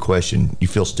stupid question, you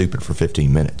feel stupid for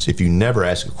 15 minutes. If you never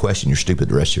ask a question, you're stupid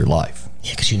the rest of your life.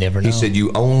 Yeah, because you never know. He said,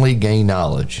 you only gain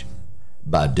knowledge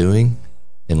by doing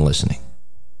and listening.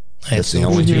 That's the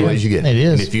only 2 ways you get it. It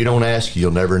is. And if you don't ask,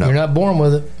 you'll never know. You're not born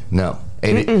with it. No.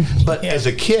 But as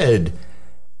a kid,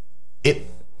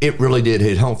 it really did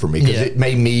hit home for me, because it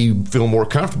made me feel more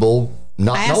comfortable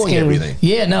not knowing everything.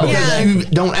 Yeah, no. Because you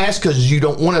don't ask because you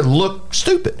don't want to look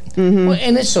stupid. Mm-hmm. Well,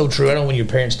 and it's so true. I don't know when your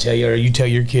parents tell you, or you tell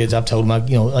your kids, I've told them,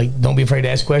 don't be afraid to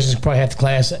ask questions. Probably half the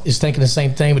class is thinking the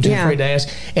same thing, but you're afraid to ask.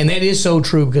 And that is so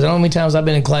true, because I don't know how many times I've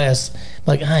been in class,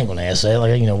 like, I ain't going to ask that. Like,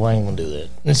 why ain't going to do that?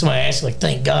 And then somebody asks, like,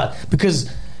 thank God. Because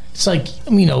it's like,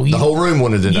 the whole room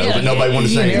wanted to know, but nobody wanted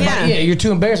to say anything. Yeah, you're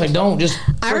too embarrassed. Like, don't just.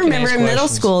 I remember in middle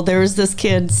school, there was this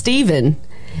kid, Steven.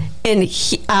 And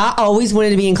I always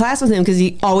wanted to be in class with him because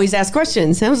he always asked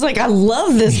questions. And I was like, I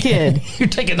love this kid. You're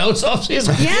taking notes off his.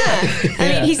 Yeah.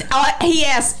 I mean, he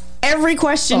asked every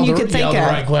question you could think of. The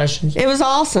right questions. It was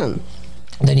awesome.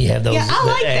 Then you have those. Yeah, I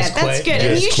like that. That's good.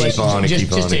 And you should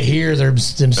just to hear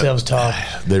themselves talk.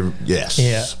 Yes.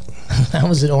 Yeah. I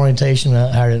was at orientation when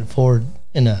I hired at Ford,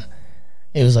 and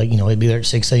it was like, it'd be there at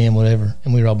 6 a.m. whatever,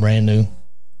 and we were all brand new,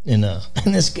 and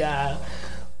this guy.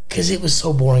 Because it was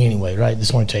so boring anyway, right?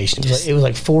 This orientation. It was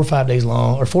like 4 or 5 days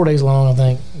long, or 4 days long, I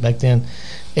think, back then.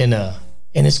 And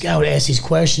this guy would ask these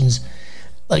questions,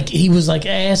 like he was like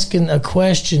asking a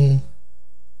question.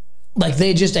 Like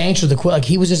they just answered the question. Like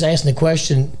he was just asking the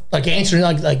question, like answering,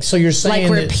 like so you're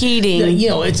saying like repeating. That, you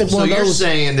know, it's like one of those. So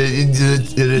you're saying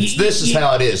that it's this is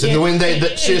how it is, and when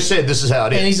she just said this is how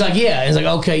it is, and he's like, yeah, and he's like,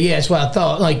 okay, yeah, that's what I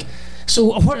thought. Like,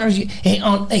 so what are you?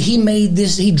 He made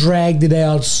this. He dragged it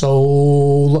out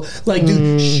so like,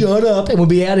 dude, shut up, and we'll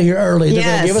be out of here early. They're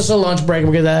gonna give us a lunch break.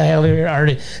 We'll get the hell out of here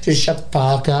early. Just shut the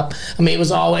fuck up. I mean, it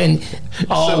was always.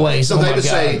 So they would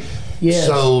say,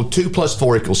 so 2 +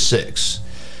 4 = 6.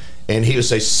 And he would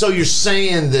say, so you're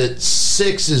saying that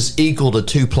 6 is equal to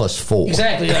 2 + 4?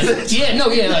 Exactly. Like,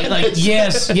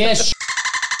 yes. I'm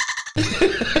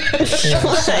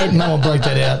gonna break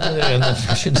that out.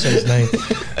 I shouldn't say his name.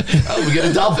 Oh, we get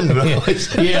a dolphin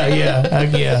voice.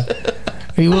 Yeah.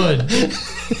 He would.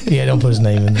 Yeah, don't put his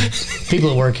name in there.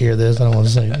 People that work here, this I don't want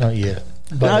to say. Not yet.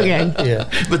 But, okay.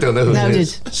 But they'll know who it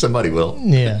is. Somebody will.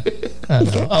 Yeah. I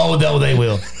know. Oh, no, they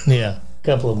will. Yeah. A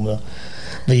couple of them will.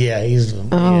 But yeah, he's.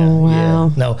 Wow.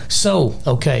 Yeah. No. So,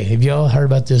 okay. Have y'all heard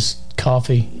about this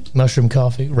mushroom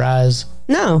coffee, Rise?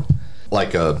 No.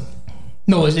 Like a.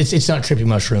 No, it's not trippy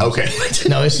mushrooms. Okay.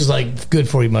 No, this is like good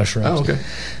for you mushrooms. Oh, okay.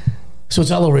 So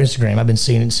it's all over Instagram. I've been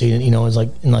seeing it. You know, it's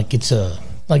like it's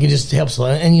like it just helps a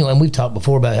lot. And you know, and we've talked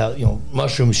before about how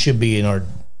mushrooms should be in our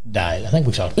diet. I think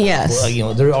we've talked about it before.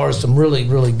 Like, there are some really,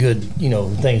 really good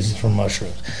things from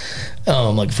mushrooms.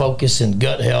 Like focus and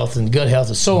gut health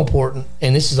is so important,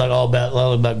 and this is like all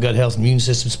about gut health, immune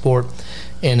system support,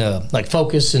 and like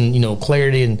focus and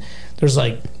clarity. And there's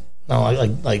like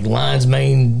lion's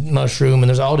mane mushroom, and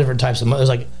there's all different types of there's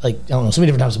like I don't know, so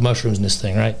many different types of mushrooms in this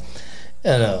thing, right?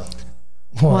 And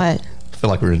what? I feel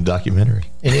like we're in a documentary.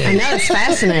 It is. I know, it's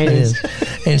fascinating. It is.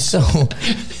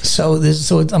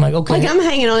 And I'm like, okay. Like I'm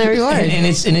hanging on every word.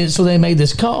 And so they made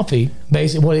this coffee.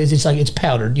 Basically, what it is, it's like it's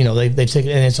powdered. They've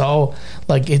taken, and it's all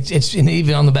like it's and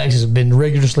even on the back it's been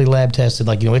rigorously lab tested.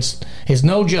 Like it's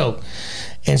no joke.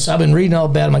 And so I've been reading all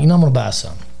about it. I'm like, I'm gonna buy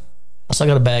some. So I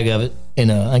got a bag of it,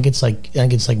 and I think it's like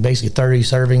basically 30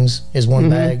 servings is one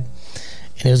bag.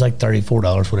 And it was like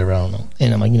 $34, whatever, I don't know.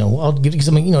 And I'm like, I'll give it, because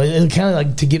it's kind of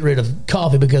like to get rid of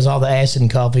coffee, because all the acid in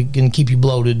coffee can keep you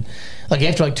bloated. Like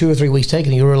after like 2 or 3 weeks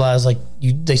taking it, you realize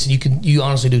they said you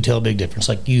honestly do tell a big difference.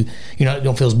 Like you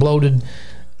don't feel as bloated.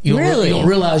 You don't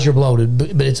realize you're bloated,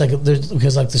 but it's like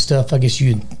because like the stuff I guess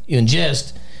you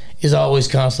ingest is always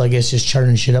constantly, I guess, just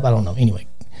churning shit up. I don't know. Anyway,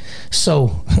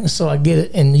 so I get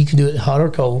it, and you can do it hot or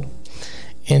cold.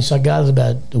 And so I got it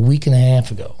about a week and a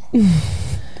half ago.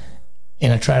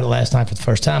 And I tried it last night for the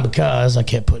first time because I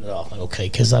kept putting it off. Like, okay,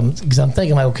 because I'm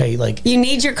thinking, like, okay, like you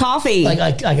need your coffee.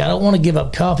 Like I don't want to give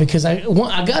up coffee because I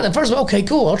got it. First of all, okay,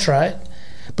 cool, I'll try it.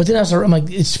 But then I'm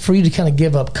like, it's for you to kind of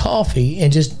give up coffee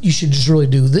and you should just really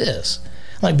do this.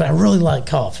 Like, but I really like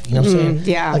coffee. You know what I'm saying?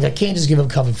 Yeah. Like I can't just give up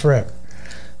coffee forever.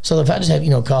 So if I just have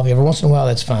coffee every once in a while,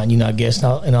 that's fine. I guess,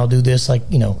 and I'll do this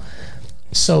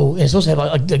So it's supposed to have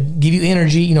like give you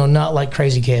energy, not like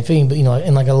crazy caffeine, but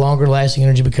and like a longer lasting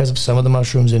energy because of some of the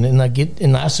mushrooms in it.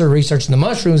 And I started researching the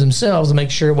mushrooms themselves to make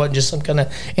sure it wasn't just some kind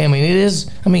of.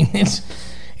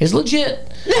 It's legit.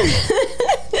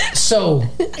 So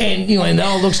and it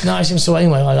all looks nice, and so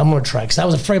anyway, like, I'm gonna try because I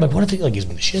was afraid, like, what if it gives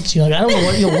me the shits? I don't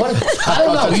know what I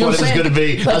don't know. That's what it was going to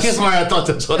be. Like, I swear, I thought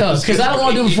that's what it was. Because I don't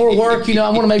want to do it before work. I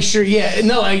want to make sure. Yeah,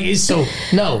 no.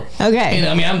 No. Okay.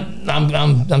 And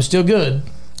I'm still good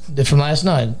from last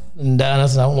night. And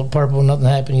nothing. I don't look purple. Nothing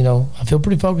happened. I feel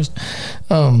pretty focused.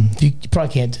 You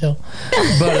probably can't tell,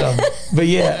 but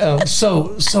yeah.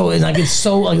 So and like it's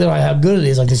so like how good it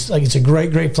is. Like it's a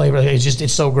great flavor.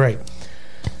 It's so great.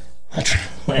 I tried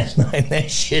last night and that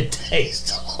shit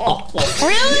tastes awful.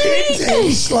 Really? It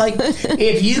tastes like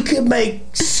if you could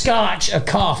make scotch a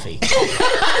coffee.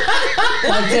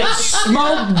 Like that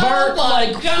smoke burnt,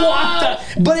 like what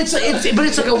the? But it's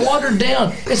like a watered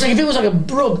down. It's like if it was like a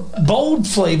real bold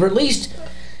flavor, at least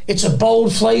it's a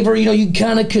bold flavor. You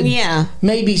kind of could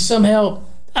maybe somehow,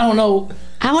 I don't know.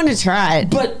 I want to try it.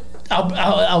 But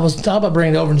I was thought about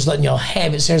bringing it over and just letting y'all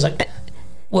have it. Sarah's like,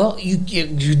 well, you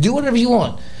do whatever you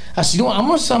want. I said, I'm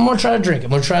gonna try to drink it.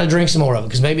 I'm gonna try to drink some more of it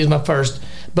because maybe it's my first.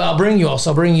 But I'll bring you all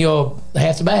half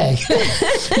the bag.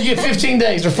 You get 15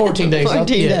 days or 14 days. 14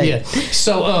 days. Yeah.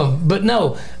 So, but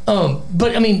no,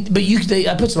 but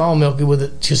I put some almond milk with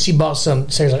it because she bought some.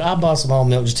 Sarah's like, I bought some almond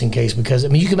milk just in case because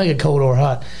you can make it cold or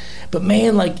hot. But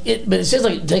man, but it says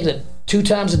like taking it 2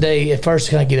 times a day at first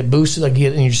to kind of get it boosted, like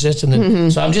get it in your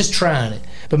system. So I'm just trying it.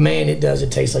 But man, it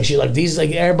tastes like shit. Like these,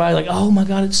 like everybody, like, oh my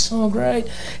god, it's so great,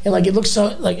 and like it looks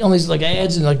so like on these like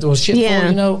ads and like those shit.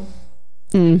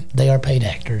 They are paid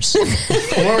actors. Or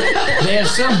they have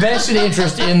some vested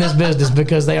interest in this business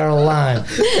because they are aligned.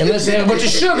 Unless they have a bunch of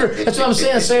sugar. That's what I'm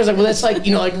saying. Sarah's like, well, that's like,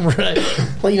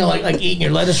 like eating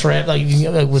your lettuce wrap,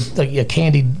 with a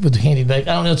candied bacon.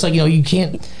 I don't know. It's like, you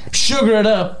can't sugar it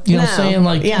up. You know what I'm saying?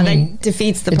 Like, that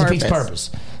defeats the purpose. Defeats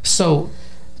purpose. So,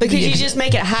 because you just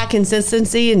make it high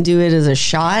consistency and do it as a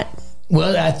shot.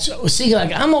 Well,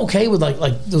 I'm okay with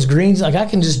like those greens. Like, I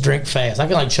can just drink fast. I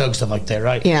can chug stuff like that,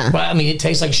 right? Yeah. But I mean, it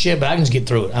tastes like shit, but I can just get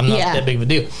through it. I'm not that big of a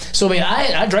deal. So I mean,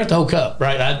 I drank the whole cup,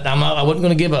 right? I wasn't going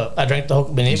to give up. I drank the whole.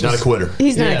 I mean, He's not a quitter.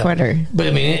 He's not a quitter. But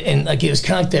I mean, it was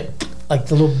kind of like that. Like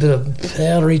the little bit of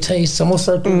powdery taste, it's almost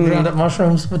like ground up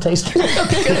mushrooms, but taste. But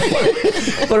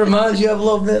it reminds you of a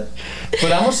little bit.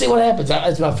 But I'm gonna see what happens.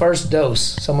 It's my first dose,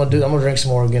 so I'm gonna drink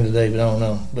some more again today. But I don't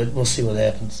know. But we'll see what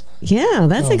happens. Yeah,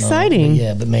 that's exciting.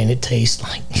 But man, it tastes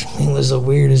like it was the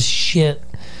weirdest shit.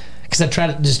 Because I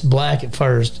tried to just black at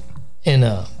first, and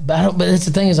but it's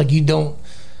the thing is you don't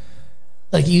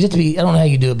you have to be. I don't know how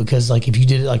you do it because if you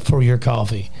did it for your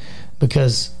coffee,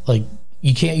 because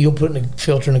you can't. You'll put in a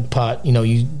filter in a pot.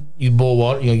 You boil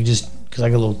water. You just because I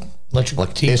got a little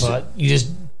electric teapot. You just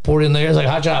pour it in there. It's like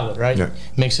hot chocolate, right? Yeah.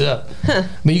 Mix it up. Huh. I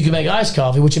mean, you can make iced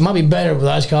coffee, which it might be better with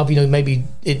iced coffee. Maybe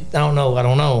it. I don't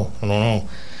know.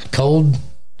 Cold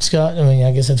Scotch. I mean,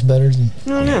 I guess that's better. I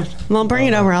don't know. Well, bring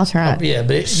it over. I'll try it. Yeah,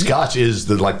 but Scotch is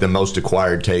the most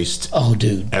acquired taste. Oh,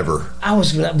 dude, ever.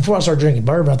 Before I started drinking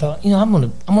bourbon, I thought, I'm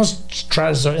gonna try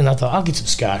to start, and I thought I'll get some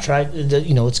Scotch, right?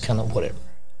 It's kind of whatever.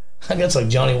 I guess like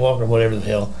Johnny Walker, whatever the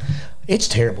hell. It's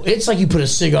terrible. It's like you put a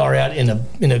cigar out in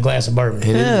a glass of bourbon.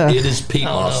 It is peat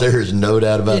moss. There is no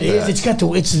doubt about that. It is. It's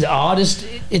the oddest.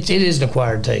 It is an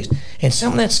acquired taste. And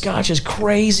some of that Scotch is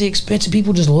crazy expensive.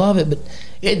 People just love it, but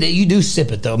you do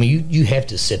sip it though. I mean, you have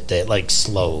to sip that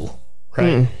slow,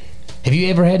 right? Have you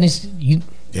ever had this?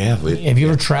 Have you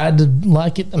ever tried to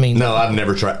like it? I mean, no, I've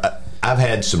never tried. I've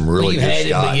had some really good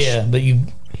Scotch. But you.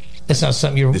 It's not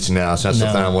something you're. It's not something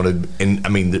I wanted. And I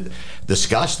mean, the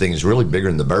Scotch thing is really bigger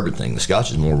than the bourbon thing. The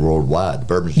Scotch is more worldwide. The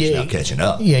bourbon's just now catching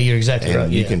up. Yeah, you're exactly right.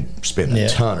 You can spend a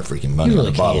ton of freaking money on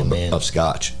a bottle of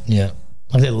Scotch. Yeah,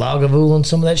 like that Lagavulin,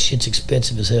 some of that shit's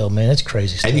expensive as hell, man. That's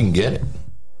crazy stuff. And you can get it.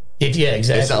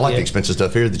 Exactly. It's not like the expensive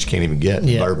stuff here that you can't even get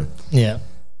in bourbon. Yeah.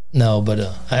 No, but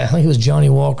I think it was Johnny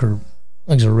Walker.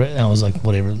 I was like,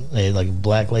 whatever. They had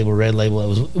black label, red label. It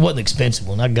wasn't an expensive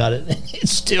one. I got it.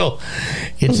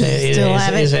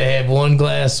 It had one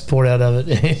glass poured out of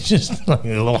it. It's just like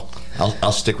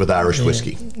I'll stick with Irish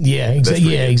whiskey. Yeah,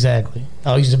 exactly.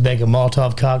 I used to make a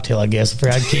Molotov cocktail, I guess. I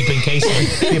figured I'd keep in case of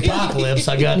the apocalypse.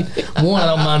 I got one I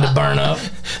don't mind to burn up.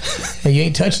 And you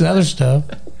ain't touching other stuff.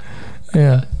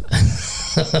 Yeah.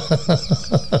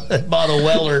 That bottle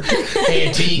Weller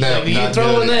antique. No, you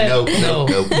throwing that? No.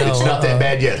 It's not that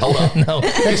bad yet. Hold on. No.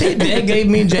 That's it. Dad gave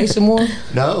me and Jason one.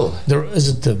 No. Is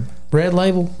it the red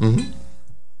label? Mm-hmm.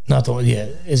 Not the one. Yeah.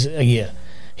 Yeah.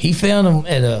 He found them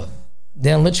at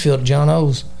down Litchfield at John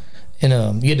O's.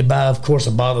 And you had to buy, of course,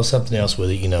 a bottle of something else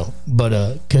with it,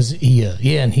 But because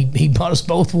and he bought us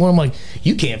both one. I'm like,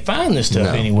 you can't find this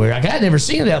stuff anywhere. Like, I'd never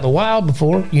seen it out in the wild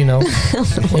before, Yeah,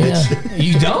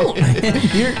 you don't.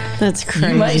 That's crazy.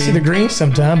 You might see the green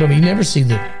sometime, but you never see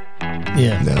the.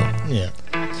 Yeah. No. Yeah.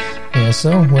 Yeah.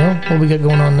 So, what we got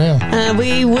going on now?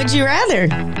 Would you rather?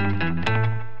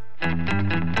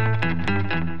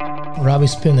 Robbie,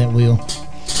 spin that wheel.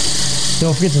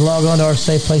 Don't forget to log on to our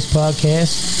Safe Place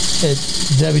podcast at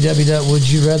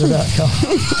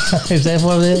www.wouldyourather.com. Is that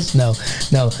what it is? No. I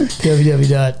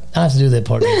have to do that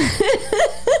part.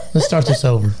 Let's start this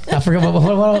over. I forgot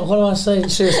what do I say?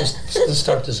 Seriously, let's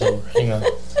start this over. Hang on.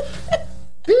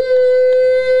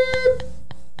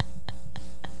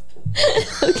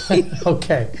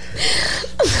 Okay.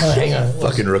 Hang on.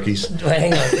 Fucking rookies.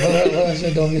 Hang on. What I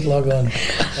said, don't forget to log on.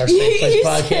 Our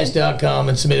safeplacepodcast.com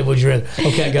and submit a Would You Rather.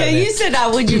 Okay, I got it. You said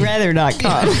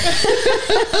wouldyourather.com. Is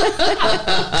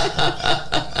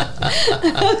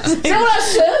that what I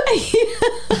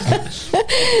said?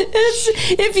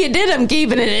 If you did, I'm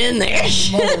keeping it in there.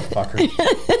 Motherfucker.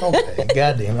 Okay,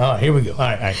 goddamn. All right, here we go. All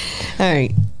right.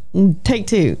 Take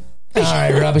two. All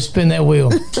right, Robbie, spin that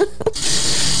wheel.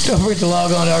 Don't forget to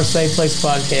log on to our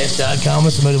safeplacepodcast.com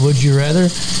and submit a Would You Rather,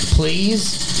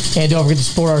 please. And don't forget to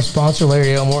support our sponsor,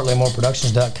 Larry L. Moore at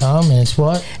LayMooreProductions.com. And it's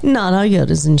what? Not all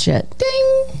Yodas and shit.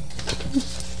 Ding.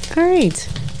 All right.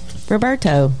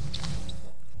 Roberto.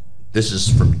 This is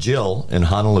from Jill in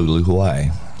Honolulu, Hawaii.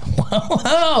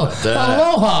 Wow.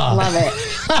 Aloha. Love it.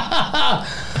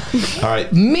 All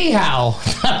right. Meow.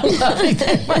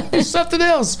 That might be something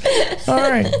else. All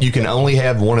right. You can only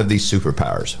have one of these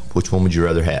superpowers. Which one would you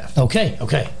rather have? Okay.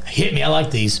 Hit me. I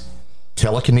like these.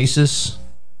 Telekinesis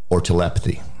or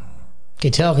telepathy? Okay,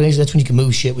 telekinesis, that's when you can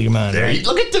move shit with your mind. There you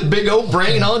look at the big old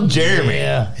brain on Jeremy.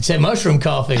 Yeah, it's that mushroom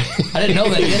coffee. I didn't know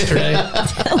that yesterday.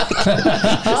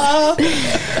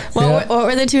 What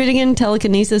were the two again?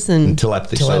 Telekinesis and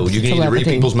Telepathy. So you can either read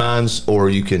Telepathy. people's minds or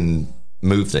you can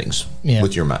move things Yeah.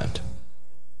 with your mind.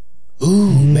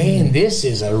 Ooh, man, this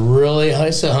is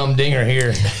it's a humdinger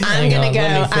here. I'm going to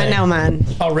go. I know mine.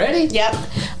 Already? Yep.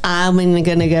 I'm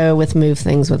going to go with move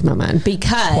things with my mind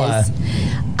because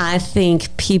I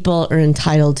think people are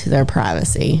entitled to their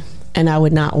privacy, and I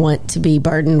would not want to be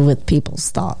burdened with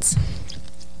people's thoughts.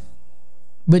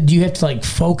 But do you have to like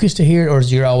focus to hear it, or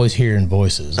is you're always hearing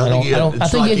voices? I think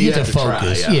you have to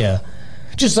focus. Try, yeah.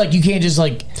 Just like you can't just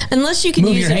like Unless you can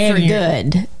move use your it hand for and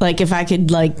good. Like if I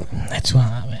could like, that's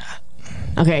why. I mean,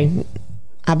 okay,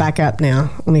 I back up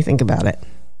now. Let me think about it.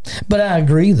 but I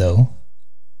agree, though.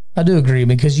 I do agree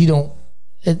because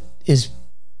it is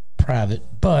private.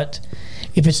 But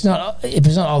if it's not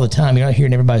all the time, you're not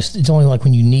hearing everybody's. It's only like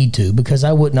when you need to. Because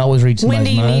I wouldn't always read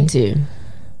somebody's mind. When do you need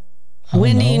to?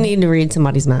 When do you need to read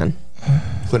somebody's mind?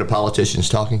 When a politician's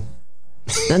talking?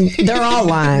 They're all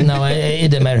lying. No, it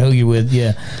doesn't matter who you're with.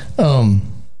 Yeah.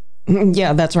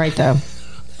 Yeah, that's right, though.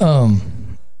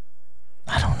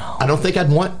 I don't know. I don't think I'd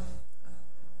want...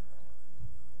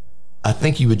 I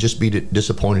think you would just be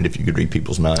disappointed if you could read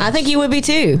people's minds. I think you would be,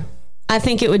 too. I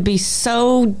think it would be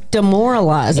so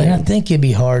demoralizing. And I think it'd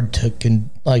be hard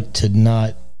to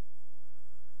not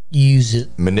use it.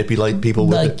 Manipulate people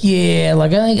with it? Yeah,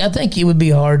 I think it would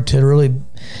be hard to really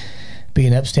be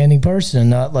an upstanding person and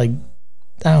not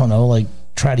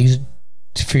try to use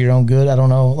it for your own good. I don't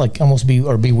know, almost be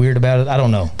weird about it. I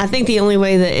don't know. I think the only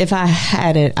way that if I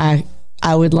had it, I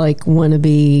would want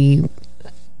to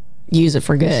use it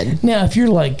for good. Now, if you're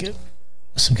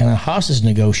some kind of hostage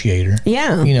negotiator,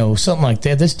 Yeah. Something like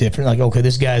that, that's different. Like, okay,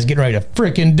 this guy's getting ready to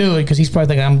freaking do it because he's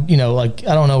probably thinking I'm,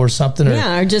 I don't know, or something.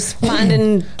 Or just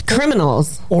finding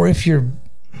criminals. Or if you're,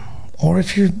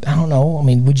 I don't know. I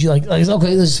mean, would you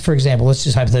okay? This is, for example, let's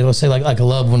just hypothetically, let's say like a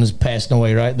loved one is passing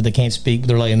away, right? But they can't speak.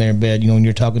 They're laying there in bed, and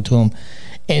you're talking to them,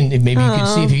 and maybe you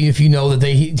can see if you know that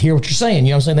they hear what you're saying.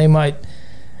 You know what I'm saying? They might.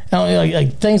 I don't know,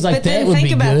 like things like But that then would be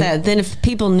think about good. that. Then if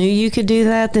people knew you could do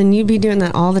that, then you'd be doing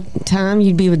that all the time.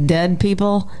 You'd be with dead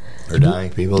people, Or dying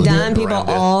people. dying people around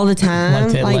death. all the time.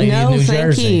 Like that lady in no, New thank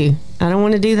Jersey. you. I don't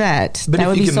want to do that. But that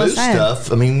would if you be can so move sad.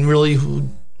 stuff, I mean, really...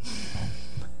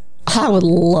 I would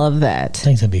love that I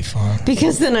think that'd be fun.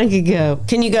 because then I could go.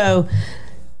 Can you go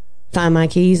find my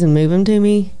keys and move them to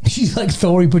me? She's like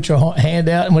Thor. You put your hand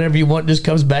out, and whatever you want just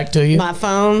comes back to you. My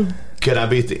phone. Could I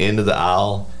be at the end of the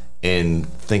aisle and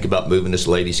think about moving this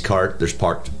lady's cart? There's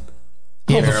parked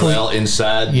parallel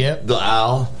inside the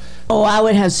aisle. Oh, I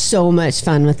would have so much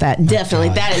fun with that. Definitely.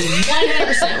 That is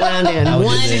 100% what I'm doing.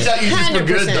 She's not using it for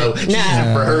good, though. She's using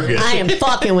it for her good. I am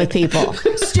fucking with people.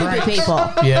 Stupid people.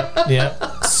 Yep.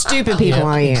 Stupid people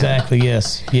I am. Exactly.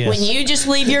 Yes. When you just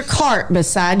leave your cart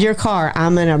beside your car,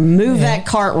 I'm going to move that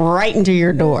cart right into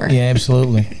your door. Yeah,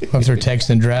 absolutely. If they're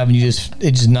texting and driving, you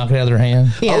just knock it out of their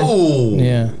hand. Yeah. Oh.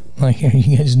 Yeah. Like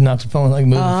you just knock the phone, move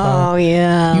the phone. Oh,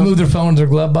 yeah. You move their phone to their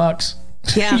glove box.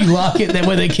 Yeah. You lock it, that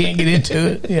way they can't get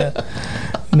into it. Yeah.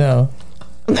 No.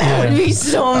 That would be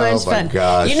so much my fun.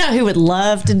 gosh. You know who would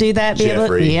love to do that?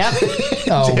 Jeffrey. Yep.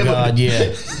 Oh, God,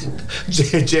 yeah.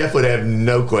 Jeff would have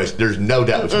no question. There's no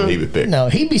doubt which one he would pick. No,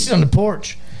 he'd be sitting on the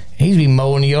porch. He'd be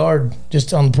mowing the yard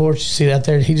just on the porch. You see out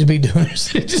there? He'd just be doing it.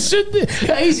 Just sit there.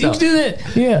 He could do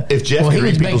that. Yeah. If Jeff he could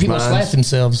read would make people's people slap minds,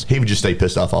 themselves. he would just stay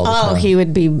pissed off all the Oh, time. he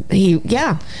would be. We need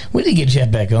to get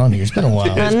Jeff back on here. It's been a while.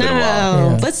 It's been a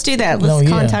while. know. Let's do that. Let's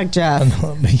contact Jeff.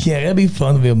 Yeah, that'd be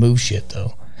fun to be able to move shit,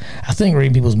 though. I think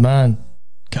reading people's mind,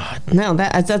 God. No,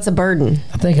 that's a burden.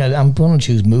 I think I'm going to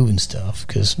choose moving stuff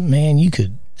because, man, you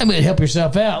could. I mean, help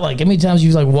yourself out. Like, how many times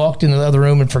you've walked in the other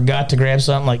room and forgot to grab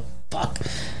something? Like, fuck.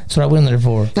 That's what I went in there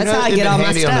for. That's how I get all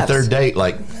my stuff. stuff. On the third date,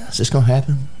 is this going to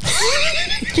happen?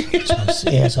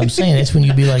 Yeah, so I'm saying that's when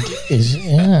you'd be like,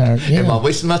 Am I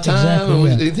wasting my time? Exactly,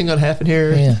 Is anything going to happen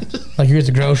here? Yeah. Like you're at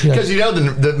the grocery. Because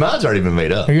the mind's already been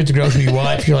made up. Or you're at the grocery with your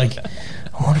wife. You're like,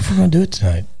 I wonder if we're going to do it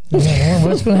tonight.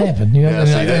 What's going to happen? You know,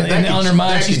 and on her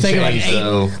mind, she's thinking like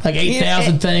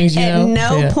 8,000 things. You know,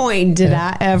 at no point did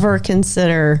I ever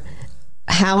consider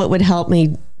how it would help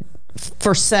me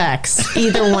for sex.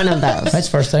 Either one of those. That's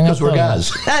the first thing. Because we're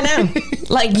guys. I know.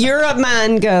 Like your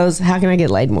mind goes, how can I get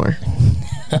laid more?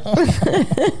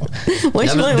 That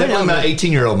was my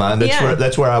 18-year-old mind.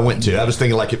 That's where I went to. I was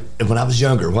thinking when I was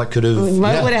younger, what could have?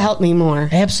 What would have helped me more?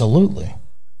 Absolutely.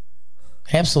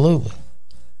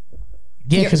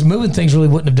 Yeah, because moving things really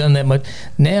wouldn't have done that much.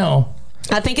 Now,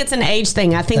 I think it's an age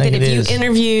thing. I think that if you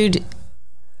interviewed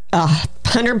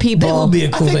 100 people. That would be a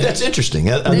I cool think thing. that's interesting.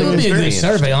 I It think would it's be a very good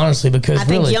survey, interesting. honestly, because I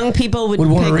think really, young people would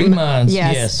want to pick- read minds.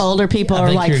 Yes, older people I are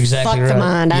think like, you're exactly fuck the right.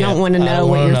 mind. I Yeah, don't want to I know don't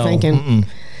what wanna you're know. thinking. Mm-mm.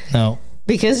 No.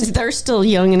 Because they're still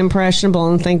young and impressionable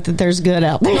and think that there's good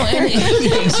out there.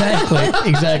 Exactly.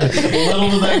 Little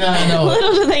do they know.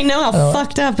 Little do they know how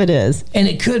fucked up it is. And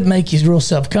it could make you real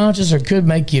self-conscious, or it could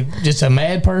make you just a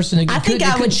mad person. It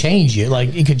could change you.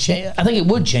 Like, it could change. I think it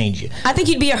would change you. I think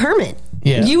you'd be a hermit.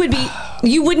 Yeah.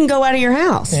 You wouldn't go out of your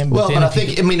house. And, Well, then but I if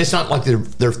you- think, I mean, it's not like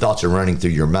their thoughts are running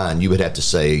through your mind. You would have to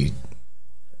say,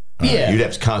 yeah. you'd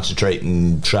have to concentrate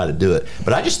and try to do it.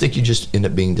 But I just think you just end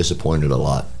up being disappointed a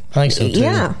lot. I think so, too.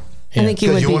 Yeah. I think you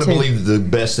would Because you be want to too. believe the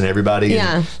best in everybody.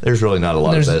 Yeah. And there's really not a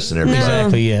lot of best in everybody.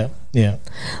 Exactly, yeah.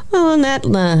 Well, on that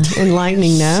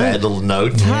enlightening note, Sad little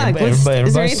note. Doug, is there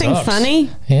everybody anything sucks. funny?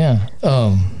 Yeah. I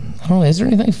don't know. Is there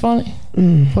anything funny?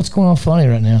 What's going on funny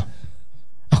right now?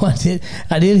 Oh,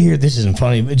 I did hear, this isn't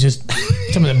funny, but just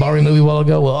some of that Barbie movie a while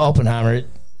ago. Well, Oppenheimer,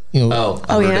 Oh,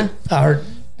 I heard yeah. it. I heard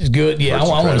it's good. Yeah, Looks I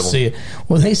want to incredible. see it.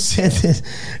 Well, they said that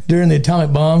during the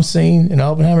atomic bomb scene in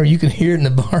Oppenheimer, you can hear it in the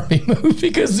Barbie movie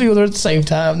because they're at the same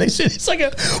time. They said it's like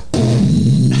a.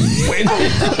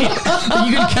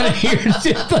 You can kind of hear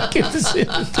it like it's in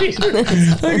the theater. Like,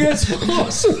 that's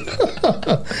awesome.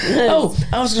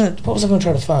 What was I going to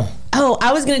try to find? Oh,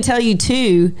 I was going to tell you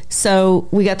too. So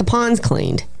we got the ponds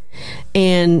cleaned,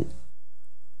 and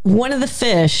one of the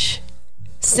fish,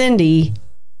 Cindy,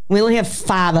 we only have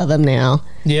 5 of them now,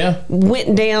 Yeah.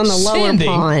 went down the Cindy?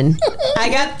 lower pond. I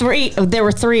got 3. There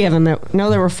were 3 of them.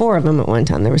 There were 4 of them at one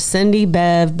time. There was Cindy,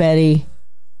 Bev, Betty,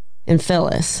 and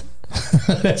Phyllis.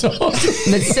 That's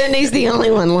awesome. But Cindy's the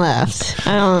only one left.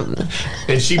 And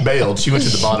she bailed. She went to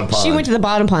the bottom pond. She went to the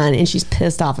bottom pond, and she's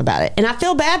pissed off about it. And I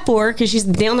feel bad for her because she's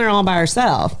down there all by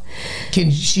herself.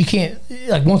 She can't,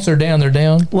 like, once they're down, they're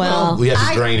down. Well, we have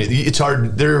to drain it. It's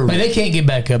hard. They're Like, they can't get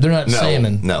back up. They're not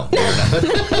salmon. No, they're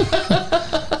not.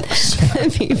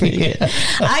 That'd be pretty good.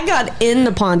 I got in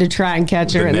the pond to try and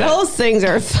catch her, The and net. those things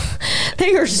are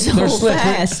they are so They're slippery.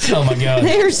 fast. Oh, my God.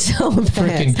 They are so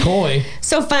Freaking fast. koi.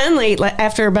 So finally, like,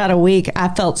 after about a week, I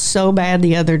felt so bad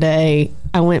the other day.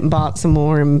 I went and bought some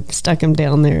more and stuck them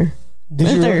down there. Did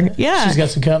with you her. really? Yeah. She's got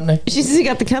some company. She's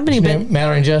got the company, but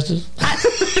Mallory and Justice.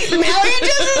 Mallory and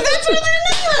Justice, that's what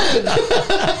they're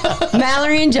named.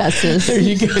 Mallory and Justice. There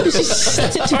you go.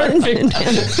 Perfect.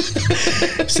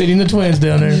 Sitting the twins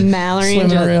down there. Mallory and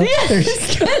swimming around.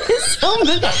 Justice. There you go. Oh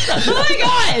my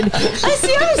God.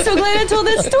 I'm so glad I told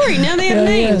that story. Now they have Yeah,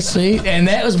 names. see? And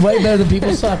that was way better than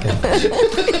people sucking.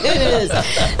 It is.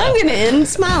 I'm going to end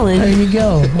smiling. There you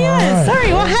go. Yes. All right.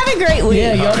 Sorry. Well, have a great week.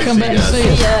 Yeah, y'all come back and see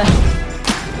us. Yeah.